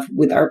have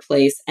with our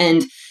place,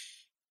 and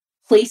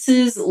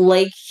places,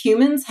 like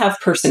humans, have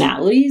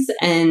personalities.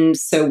 And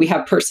so we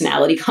have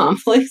personality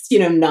conflicts.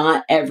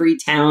 Not every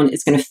town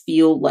is going to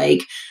feel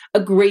like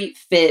a great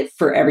fit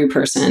for every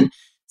person.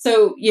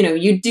 So,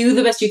 you do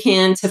the best you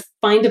can to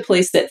find a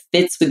place that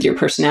fits with your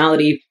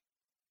personality.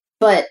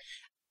 But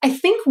I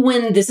think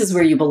when This Is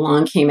Where You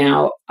Belong came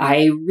out,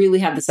 I really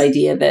had this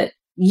idea that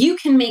you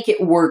can make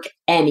it work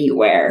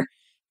anywhere.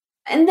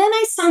 And then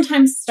I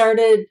sometimes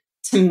started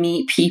to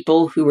meet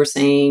people who were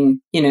saying,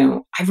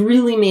 I've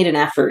really made an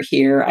effort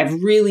here.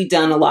 I've really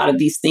done a lot of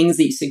these things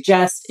that you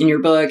suggest in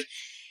your book,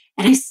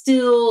 and I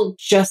still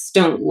just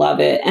don't love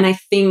it. And I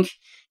think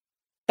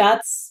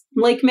that's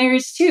like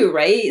marriage too,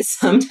 right?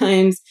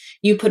 Sometimes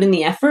you put in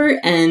the effort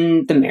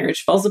and the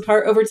marriage falls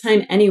apart over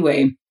time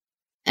anyway.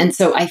 And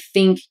so I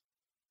think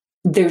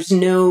there's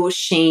no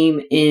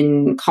shame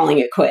in calling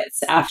it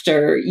quits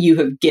after you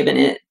have given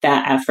it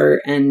that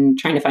effort and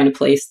trying to find a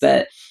place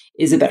that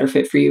is a better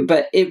fit for you.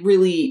 But it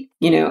really,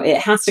 it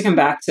has to come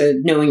back to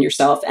knowing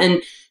yourself.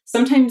 And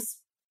sometimes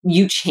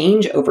you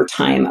change over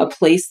time. A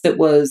place that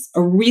was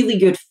a really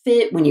good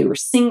fit when you were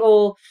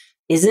single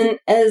isn't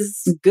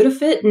as good a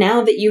fit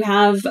now that you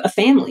have a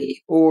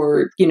family,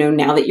 or,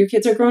 now that your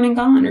kids are grown and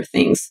gone, or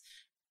things.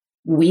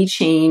 We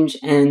change.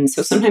 And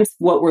so sometimes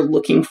what we're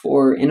looking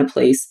for in a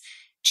place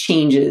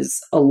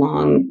changes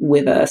along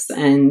with us.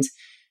 And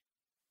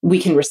we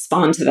can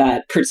respond to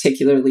that,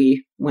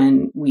 particularly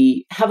when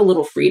we have a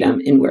little freedom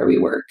in where we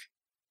work.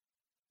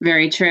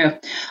 Very true.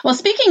 Well,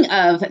 speaking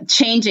of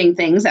changing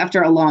things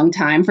after a long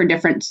time for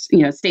different,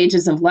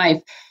 stages of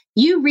life,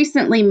 you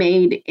recently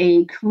made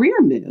a career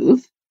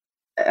move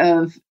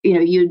of,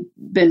 you'd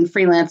been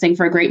freelancing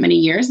for a great many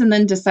years and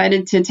then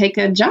decided to take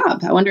a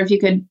job. I wonder if you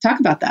could talk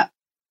about that.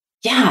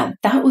 Yeah,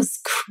 that was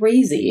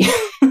crazy.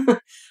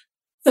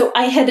 So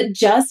I had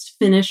just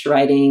finished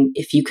writing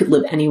If You Could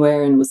Live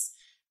Anywhere, and was,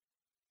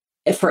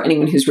 for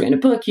anyone who's written a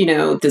book,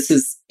 this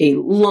is a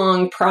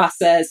long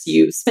process.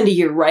 You spend a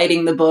year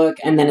writing the book,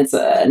 and then it's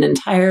an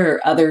entire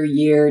other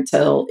year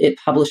till it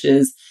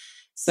publishes.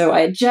 So I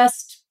had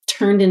just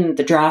turned in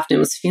the draft and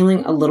was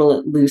feeling a little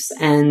at loose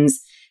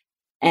ends,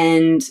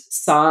 and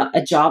saw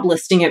a job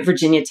listing at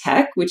Virginia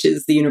Tech, which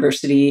is the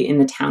university in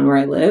the town where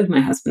I live. My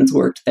husband's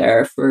worked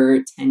there for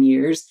 10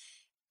 years.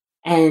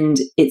 And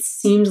it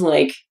seemed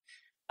like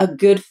a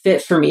good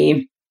fit for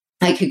me.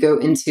 I could go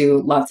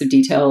into lots of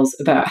details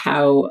about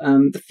how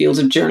the field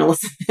of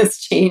journalism has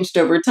changed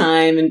over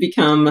time and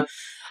become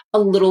a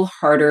little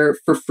harder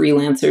for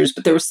freelancers.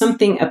 But there was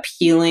something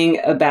appealing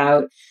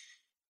about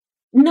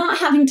not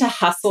having to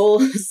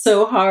hustle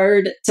so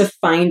hard to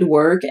find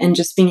work, and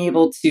just being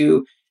able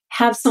to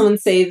have someone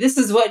say, this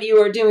is what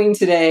you are doing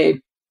today.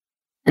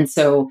 And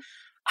so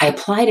I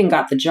applied and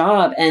got the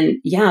job. And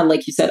yeah,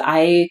 like you said,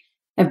 I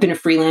have been a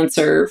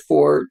freelancer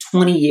for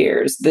 20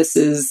 years. This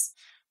is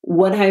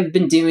what I've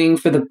been doing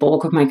for the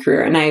bulk of my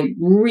career. And I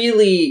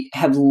really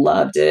have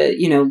loved it,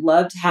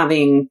 loved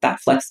having that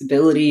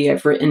flexibility.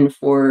 I've written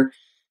for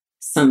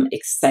some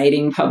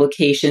exciting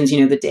publications.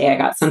 The day I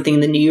got something in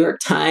the New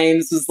York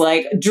Times was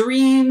like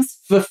dreams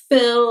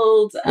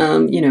fulfilled.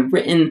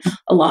 Written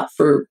a lot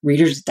for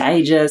Reader's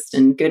Digest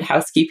and Good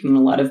Housekeeping, and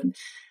a lot of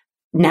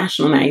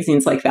national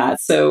magazines like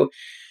that. So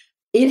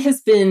it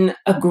has been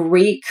a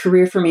great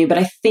career for me. But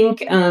I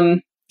think,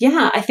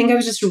 I think I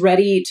was just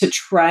ready to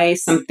try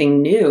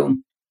something new.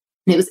 And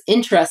it was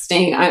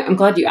interesting. I'm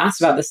glad you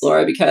asked about this,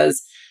 Laura,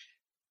 because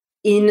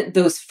in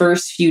those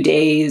first few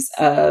days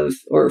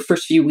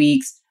first few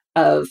weeks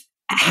of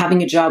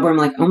having a job where I'm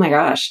like, oh my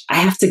gosh, I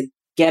have to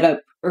get up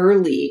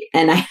early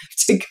and I have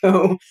to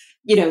go,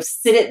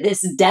 sit at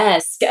this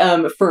desk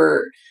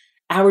for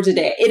hours a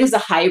day. It is a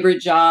hybrid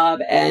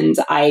job and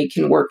I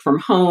can work from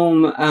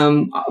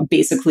home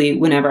basically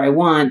whenever I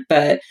want.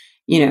 But,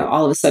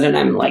 all of a sudden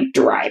I'm like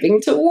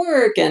driving to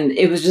work and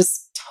it was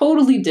just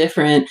totally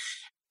different.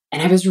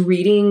 And I was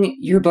reading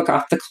your book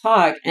Off the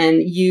Clock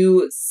and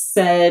you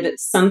said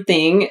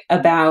something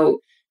about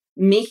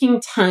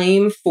making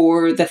time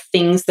for the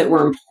things that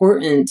were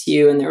important to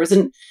you. And there was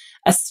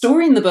a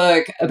story in the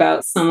book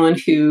about someone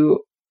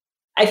who,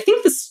 I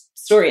think the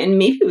story, and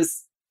maybe it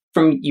was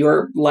from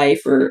your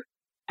life or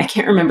I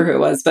can't remember who it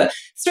was, but the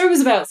story was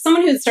about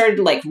someone who had started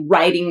like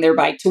riding their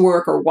bike to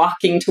work or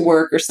walking to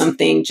work or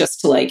something just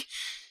to like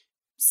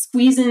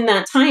squeeze in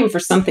that time for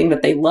something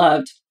that they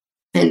loved.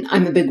 And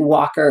I'm a big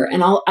walker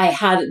and I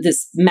had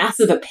this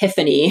massive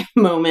epiphany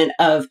moment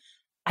of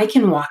I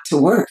can walk to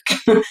work.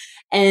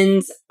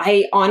 And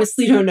I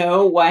honestly don't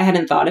know why I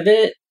hadn't thought of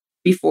it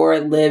before. I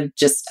lived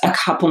just a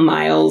couple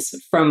miles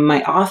from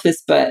my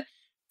office, but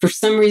for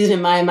some reason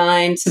in my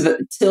mind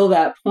till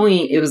that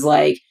point, it was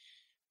like,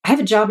 I have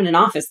a job in an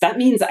office. That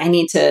means I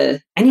need to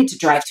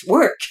drive to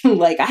work.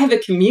 Like I have a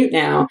commute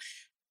now.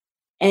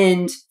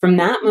 And from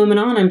that moment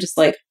on, I'm just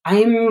like,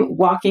 I'm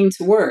walking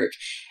to work.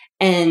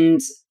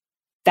 And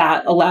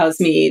that allows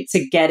me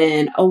to get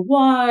in a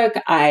walk.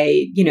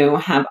 I,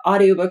 have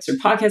audiobooks or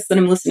podcasts that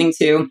I'm listening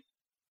to.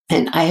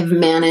 And I have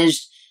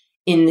managed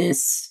in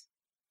this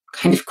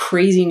kind of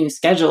crazy new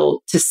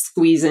schedule to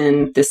squeeze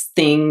in this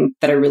thing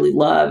that I really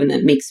love and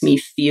that makes me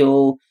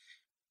feel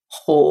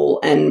whole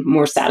and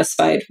more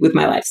satisfied with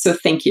my life. So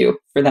thank you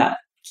for that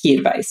key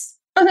advice.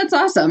 Oh, that's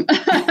awesome.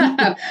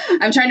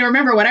 I'm trying to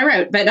remember what I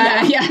wrote, but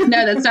that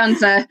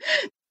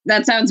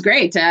sounds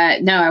great.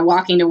 No,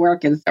 walking to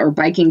work or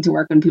biking to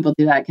work when people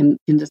do that can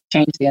just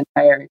change the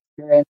entire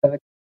experience of it.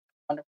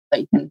 Wonderful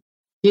that you can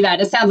do that.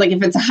 It sounds like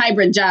if it's a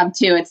hybrid job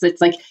too, it's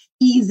like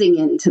easing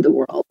into the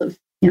world of,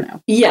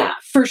 Yeah,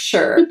 for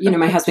sure.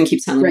 My husband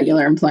keeps telling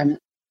regular employment.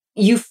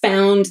 You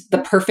found the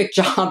perfect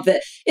job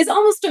that is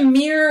almost a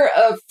mirror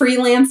of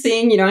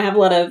freelancing. I have a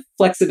lot of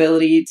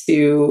flexibility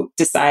to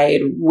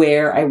decide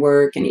where I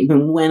work and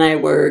even when I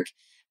work.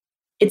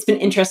 It's been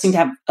interesting to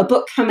have a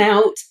book come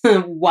out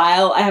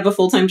while I have a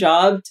full-time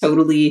job,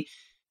 totally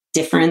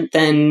different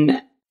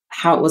than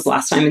how it was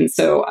last time. And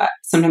so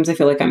sometimes I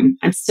feel like I'm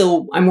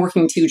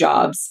working two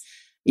jobs.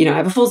 I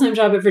have a full-time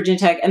job at Virginia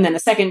Tech and then a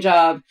second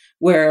job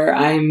where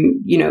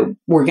I'm,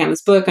 working on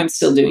this book. I'm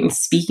still doing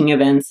speaking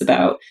events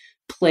about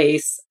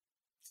place.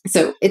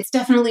 So it's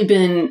definitely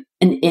been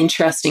an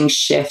interesting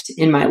shift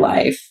in my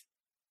life,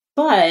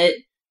 but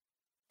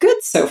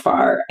good so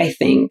far, I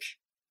think.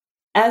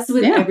 As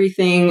with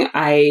everything,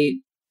 I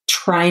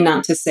try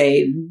not to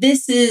say,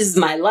 this is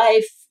my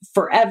life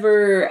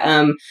forever.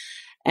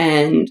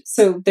 And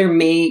so there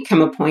may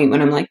come a point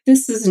when I'm like,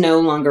 this is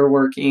no longer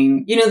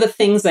working. The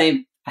things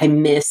I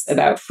miss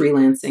about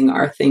freelancing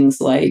are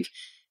things like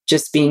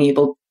just being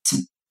able to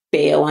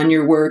bail on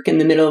your work in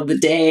the middle of the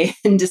day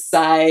and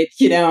decide,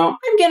 I'm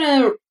going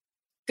to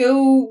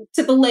go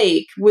to the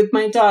lake with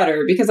my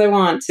daughter because I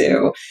want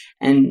to.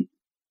 And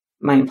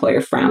my employer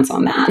frowns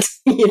on that,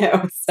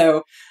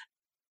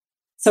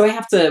 So I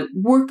have to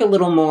work a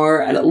little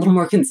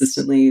more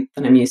consistently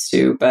than I'm used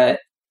to, but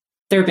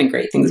there have been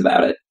great things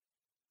about it.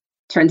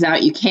 Turns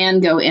out you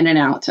can go in and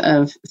out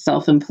of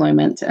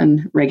self-employment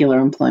and regular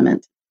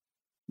employment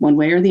one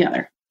way or the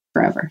other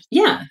forever.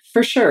 Yeah,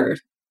 for sure.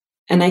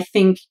 And I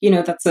think,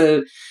 that's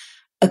a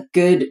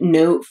good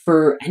note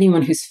for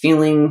anyone who's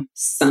feeling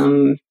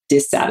some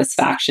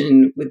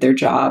dissatisfaction with their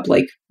job.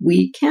 Like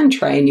we can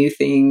try new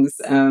things.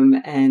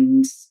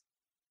 And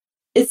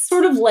it's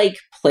sort of like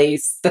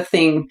place. The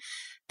thing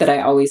that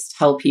I always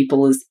tell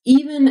people is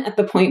even at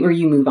the point where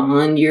you move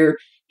on, you're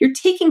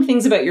taking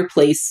things about your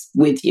place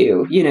with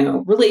you,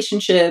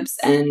 relationships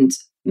and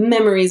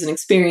memories and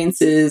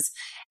experiences.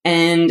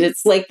 And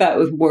it's like that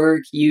with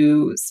work.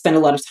 You spend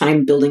a lot of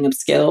time building up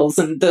skills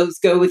and those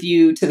go with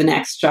you to the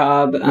next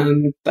job.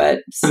 But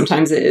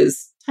sometimes it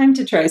is time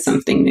to try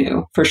something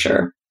new for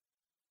sure.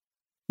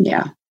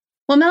 Yeah.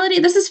 Well, Melody,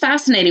 this is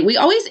fascinating. We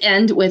always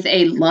end with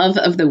a love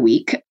of the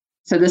week.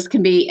 So this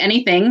can be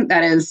anything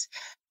that is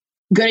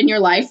good in your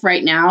life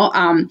right now.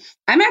 I'm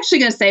actually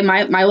going to say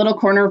my little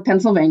corner of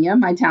Pennsylvania,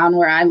 my town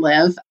where I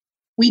live.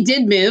 We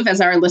did move, as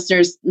our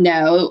listeners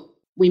know.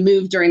 We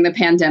moved during the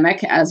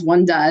pandemic, as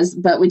one does,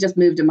 but we just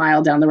moved a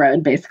mile down the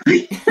road,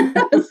 basically.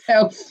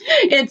 So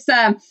it's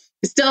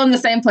still in the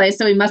same place.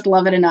 So we must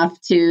love it enough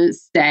to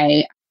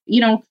stay.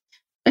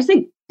 I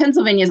think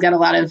Pennsylvania's got a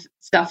lot of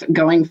stuff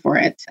going for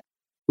it.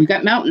 We've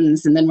got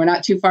mountains, and then we're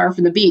not too far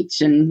from the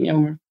beach, and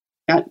we've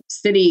got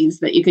cities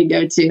that you could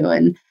go to,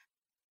 and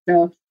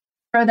so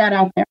throw that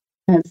out there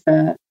as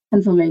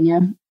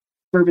Pennsylvania,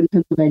 urban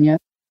Pennsylvania,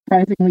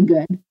 surprisingly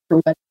good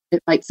for what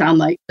it might sound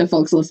like to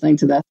folks listening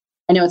to this.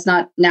 I know it's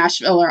not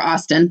Nashville or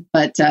Austin,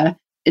 but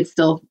it's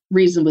still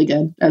reasonably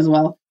good as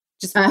well.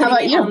 Just how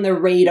about you? On the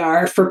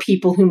radar for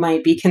people who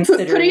might be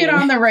considering. Putting it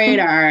on the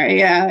radar.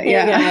 Yeah. Hey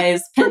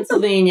guys,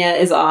 Pennsylvania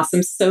is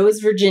awesome. So is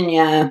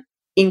Virginia,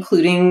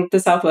 including the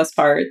Southwest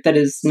part. That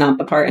is not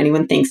the part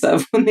anyone thinks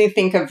of when they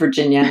think of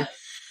Virginia.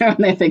 when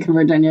they think of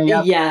Virginia.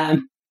 Yep. Yeah.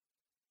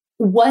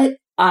 What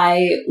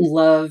I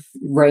love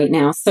right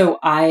now, so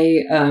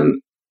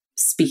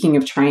speaking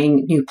of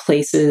trying new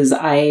places,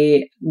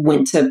 I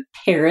went to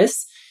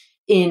Paris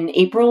in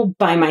April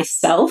by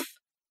myself.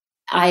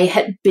 I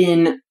had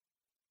been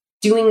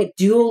doing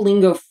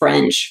Duolingo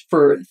French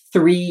for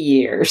 3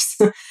 years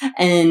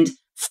and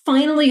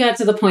finally got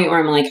to the point where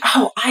I'm like,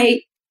 oh, I'm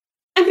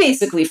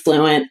basically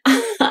fluent.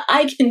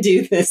 I can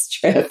do this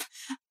trip.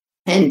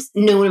 And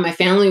no one in my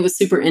family was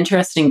super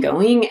interested in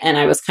going. And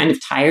I was kind of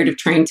tired of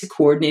trying to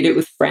coordinate it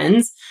with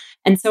friends.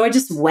 And so I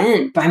just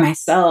went by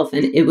myself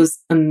and it was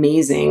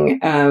amazing.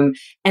 And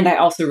I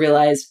also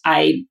realized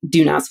I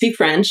do not speak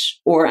French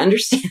or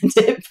understand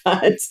it,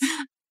 but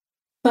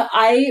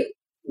I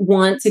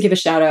want to give a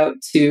shout out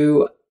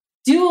to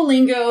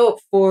Duolingo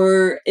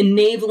for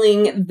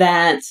enabling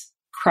that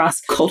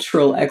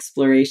cross-cultural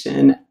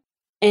exploration.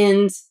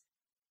 And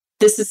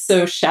this is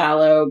so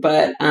shallow,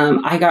 but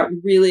I got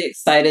really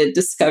excited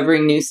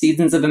discovering new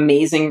seasons of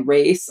Amazing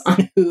Race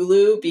on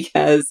Hulu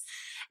because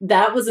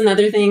that was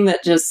another thing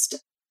that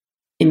just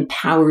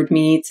empowered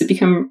me to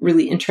become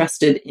really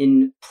interested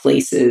in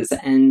places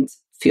and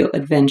feel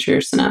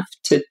adventurous enough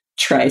to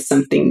try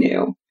something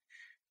new.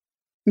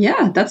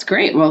 Yeah, that's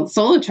great. Well,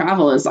 solo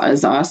travel is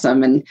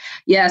awesome. And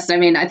yes, I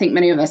mean, I think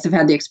many of us have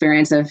had the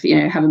experience of,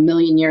 have a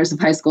million years of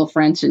high school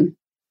French and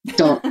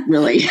don't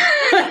really.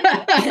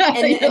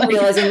 and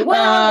realizing,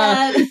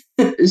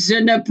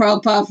 je ne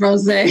parle pas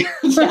français.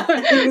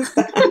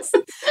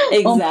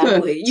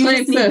 Exactly. You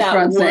just need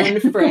that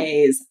one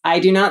phrase. I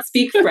do not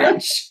speak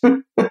French.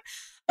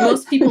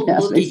 Most people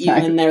look at you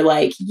and they're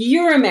like,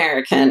 you're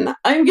American.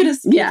 I'm going to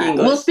speak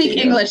English. We'll speak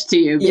English to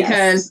you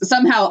because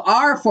somehow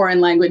our foreign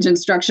language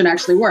instruction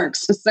actually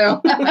works.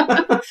 So,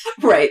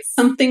 right.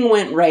 Something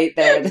went right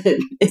there that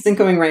isn't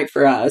going right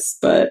for us,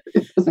 but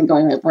it isn't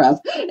going right for us.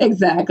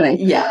 Exactly.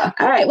 Yeah.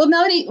 All right. Well,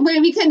 Melody,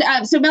 we can,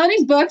 so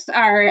Melody's books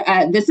are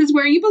This Is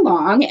Where You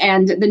Belong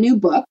and the new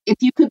book, If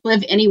You Could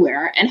Live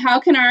Anywhere. And how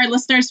can our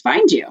listeners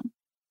find you?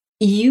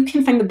 You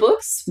can find the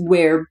books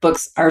where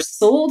books are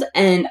sold.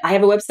 And I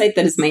have a website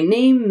that is my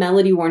name,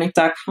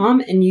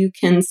 melodywarnick.com. And you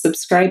can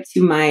subscribe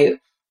to my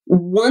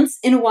once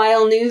in a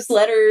while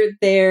newsletter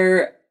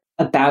there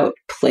about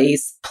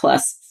place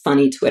plus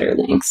funny Twitter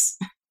links.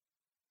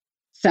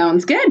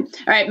 Sounds good.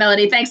 All right,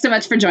 Melody, thanks so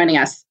much for joining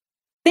us.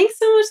 Thanks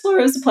so much,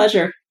 Laura. It was a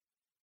pleasure.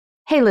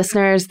 Hey,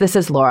 listeners, this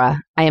is Laura.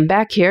 I am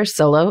back here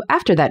solo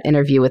after that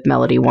interview with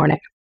Melody Warnick.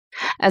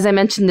 As I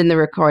mentioned in the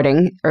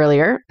recording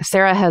earlier,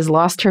 Sarah has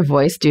lost her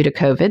voice due to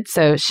COVID,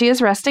 so she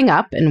is resting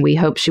up, and we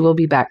hope she will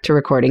be back to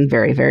recording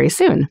very, very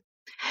soon.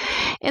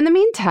 In the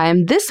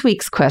meantime, this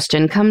week's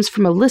question comes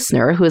from a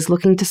listener who is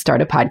looking to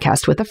start a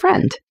podcast with a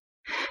friend.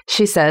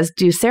 She says,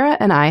 do Sarah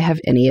and I have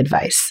any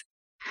advice?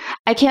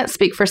 I can't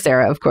speak for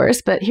Sarah, of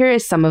course, but here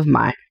is some of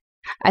mine.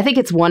 I think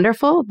it's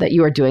wonderful that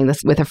you are doing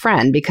this with a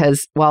friend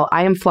because while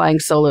I am flying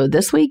solo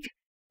this week,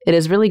 it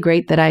is really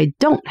great that I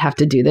don't have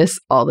to do this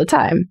all the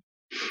time.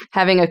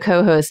 Having a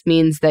co-host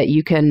means that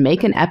you can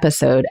make an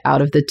episode out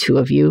of the two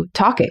of you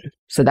talking.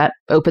 So that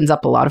opens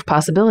up a lot of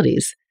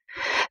possibilities.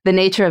 The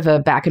nature of a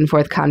back and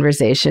forth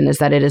conversation is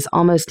that it is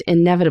almost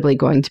inevitably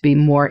going to be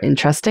more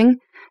interesting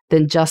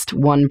than just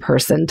one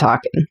person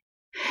talking.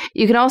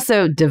 You can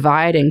also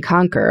divide and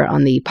conquer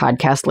on the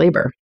podcast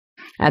labor.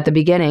 At the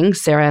beginning,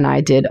 Sarah and I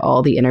did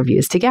all the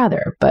interviews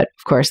together, but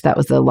of course that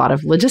was a lot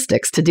of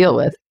logistics to deal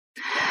with.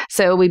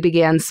 So we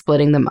began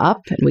splitting them up,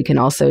 and we can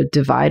also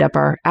divide up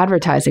our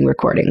advertising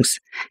recordings.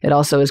 It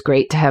also is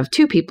great to have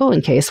two people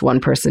in case one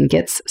person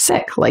gets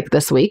sick, like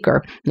this week,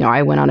 or,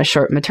 I went on a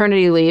short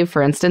maternity leave,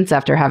 for instance,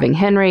 after having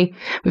Henry.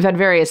 We've had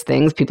various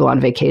things, people on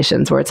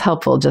vacations, where it's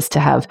helpful just to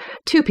have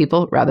two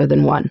people rather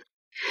than one.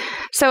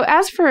 So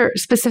as for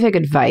specific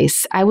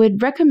advice, I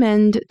would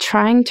recommend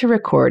trying to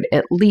record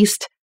at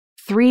least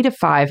 3 to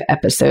 5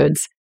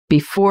 episodes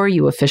before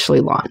you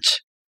officially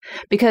launch.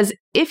 Because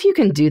if you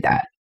can do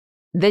that,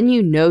 then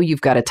you've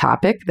got a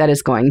topic that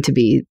is going to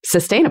be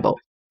sustainable.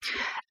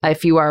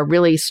 If you are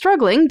really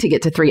struggling to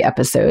get to 3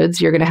 episodes,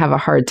 you're going to have a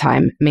hard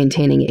time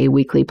maintaining a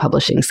weekly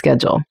publishing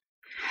schedule.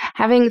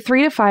 Having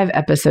 3 to 5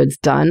 episodes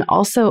done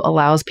also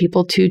allows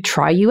people to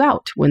try you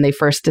out when they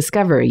first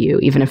discover you,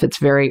 even if it's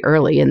very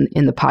early in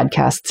the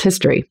podcast's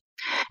history.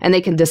 And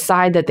they can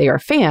decide that they are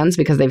fans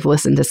because they've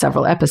listened to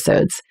several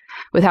episodes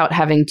without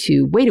having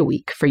to wait a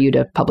week for you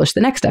to publish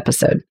the next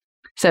episode.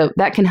 So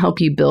that can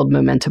help you build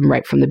momentum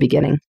right from the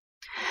beginning.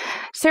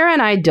 Sarah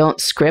and I don't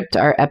script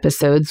our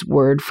episodes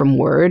word from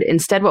word.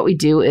 Instead, what we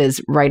do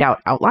is write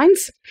out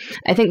outlines.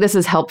 I think this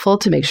is helpful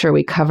to make sure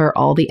we cover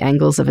all the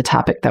angles of a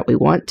topic that we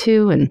want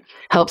to and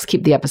helps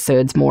keep the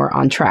episodes more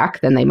on track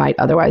than they might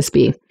otherwise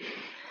be.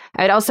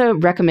 I'd also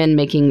recommend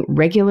making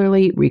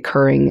regularly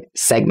recurring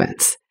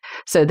segments.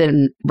 So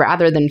then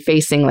rather than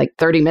facing like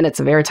 30 minutes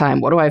of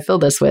airtime, what do I fill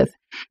this with?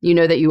 You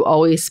know that you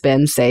always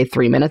spend, say,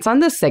 3 minutes on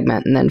this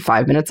segment and then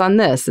 5 minutes on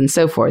this and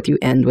so forth. You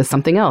end with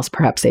something else,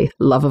 perhaps a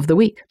love of the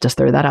week. Just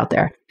throw that out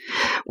there.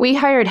 We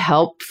hired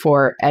help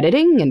for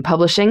editing and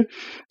publishing.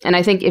 And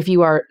I think if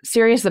you are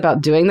serious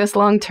about doing this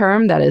long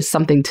term, that is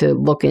something to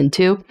look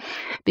into,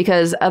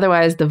 because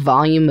otherwise the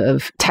volume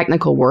of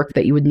technical work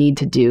that you would need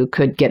to do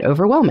could get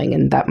overwhelming.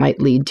 And that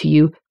might lead to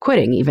you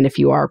quitting, even if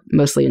you are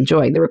mostly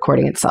enjoying the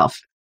recording itself.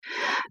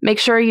 Make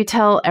sure you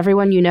tell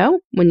everyone you know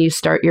when you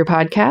start your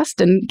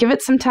podcast and give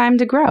it some time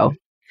to grow.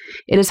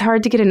 It is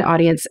hard to get an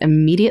audience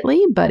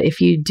immediately, but if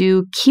you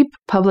do keep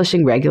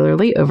publishing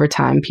regularly over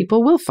time,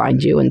 people will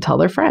find you and tell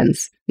their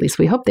friends. At least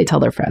we hope they tell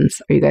their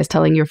friends. Are you guys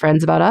telling your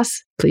friends about us?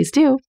 Please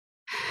do.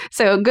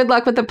 So good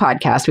luck with the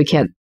podcast. We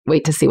can't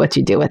wait to see what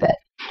you do with it.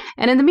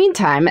 And in the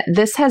meantime,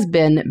 this has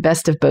been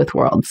Best of Both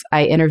Worlds.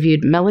 I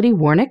interviewed Melody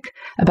Warnick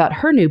about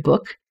her new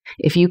book,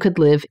 If You Could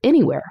Live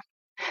Anywhere.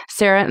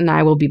 Sarah and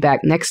I will be back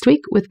next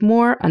week with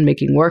more on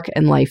making work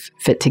and life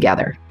fit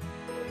together.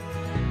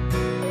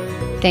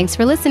 Thanks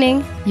for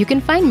listening. You can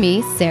find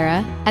me,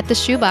 Sarah, at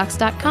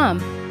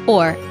theshoebox.com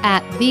or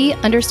at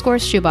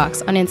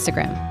 @the_shoebox on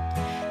Instagram.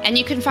 And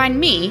you can find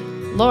me,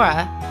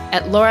 Laura,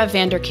 at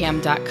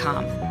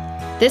lauravanderkam.com.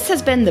 This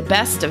has been the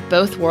Best of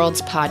Both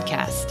Worlds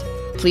podcast.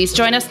 Please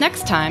join us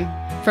next time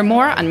for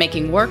more on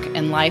making work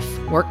and life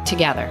work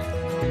together.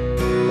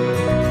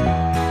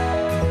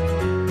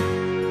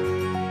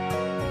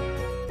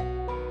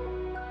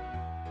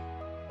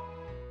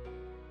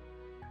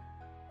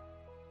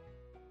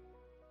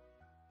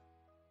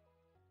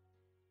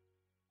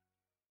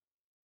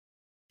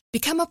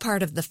 Become a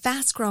part of the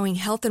fast-growing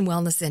health and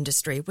wellness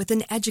industry with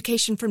an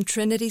education from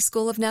Trinity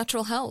School of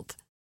Natural Health.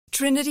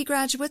 Trinity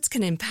graduates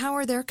can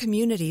empower their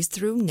communities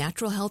through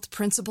natural health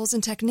principles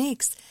and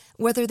techniques,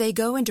 whether they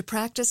go into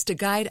practice to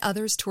guide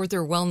others toward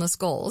their wellness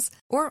goals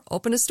or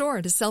open a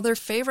store to sell their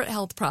favorite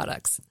health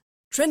products.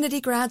 Trinity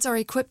grads are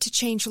equipped to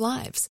change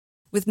lives.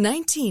 With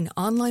 19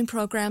 online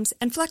programs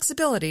and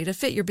flexibility to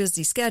fit your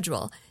busy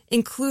schedule,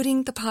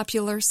 including the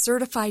popular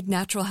Certified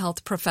Natural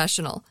Health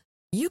Professional,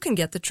 you can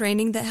get the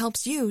training that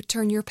helps you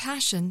turn your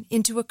passion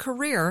into a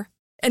career.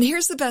 And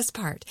here's the best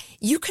part.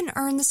 You can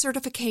earn the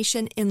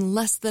certification in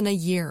less than a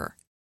year.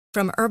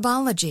 From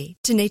herbology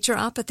to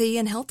naturopathy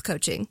and health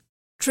coaching,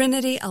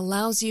 Trinity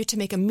allows you to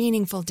make a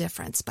meaningful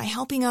difference by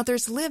helping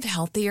others live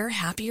healthier,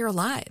 happier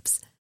lives.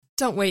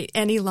 Don't wait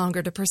any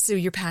longer to pursue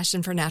your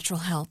passion for natural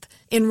health.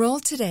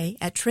 Enroll today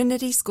at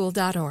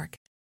trinityschool.org.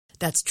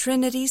 That's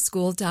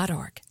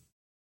trinityschool.org.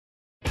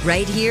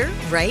 Right here,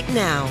 right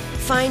now.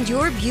 Find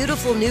your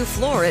beautiful new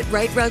floor at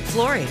Right Rug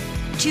Flooring.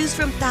 Choose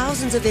from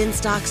thousands of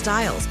in-stock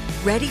styles,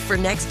 ready for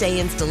next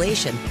day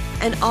installation,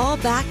 and all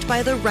backed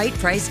by the right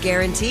price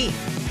guarantee.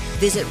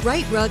 Visit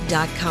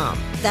rightrug.com.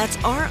 That's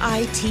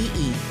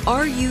RITERUG.com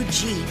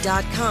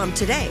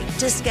today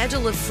to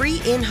schedule a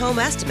free in-home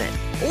estimate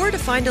or to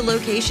find a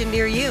location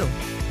near you.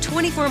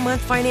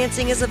 24-month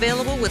financing is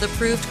available with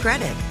approved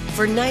credit.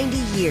 For 90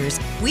 years,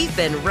 we've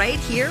been right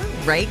here,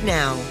 right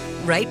now.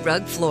 Right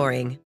Rug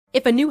Flooring.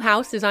 If a new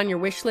house is on your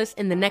wish list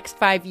in the next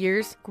 5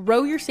 years,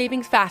 grow your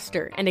savings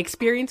faster and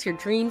experience your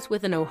dreams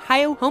with an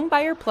Ohio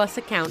Homebuyer Plus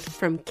account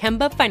from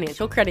Kemba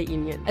Financial Credit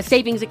Union. A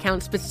savings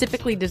account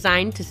specifically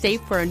designed to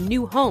save for a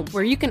new home,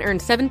 where you can earn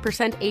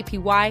 7%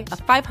 APY, a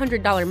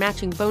 $500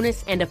 matching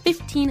bonus, and a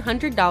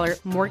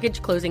 $1,500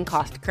 mortgage closing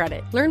cost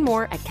credit. Learn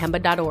more at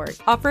Kemba.org.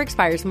 Offer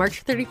expires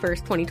March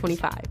 31st,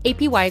 2025.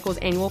 APY equals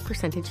annual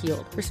percentage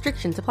yield.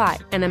 Restrictions apply.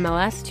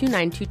 NMLS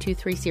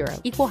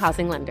 292230. Equal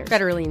housing lender.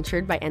 Federally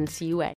insured by NCUA.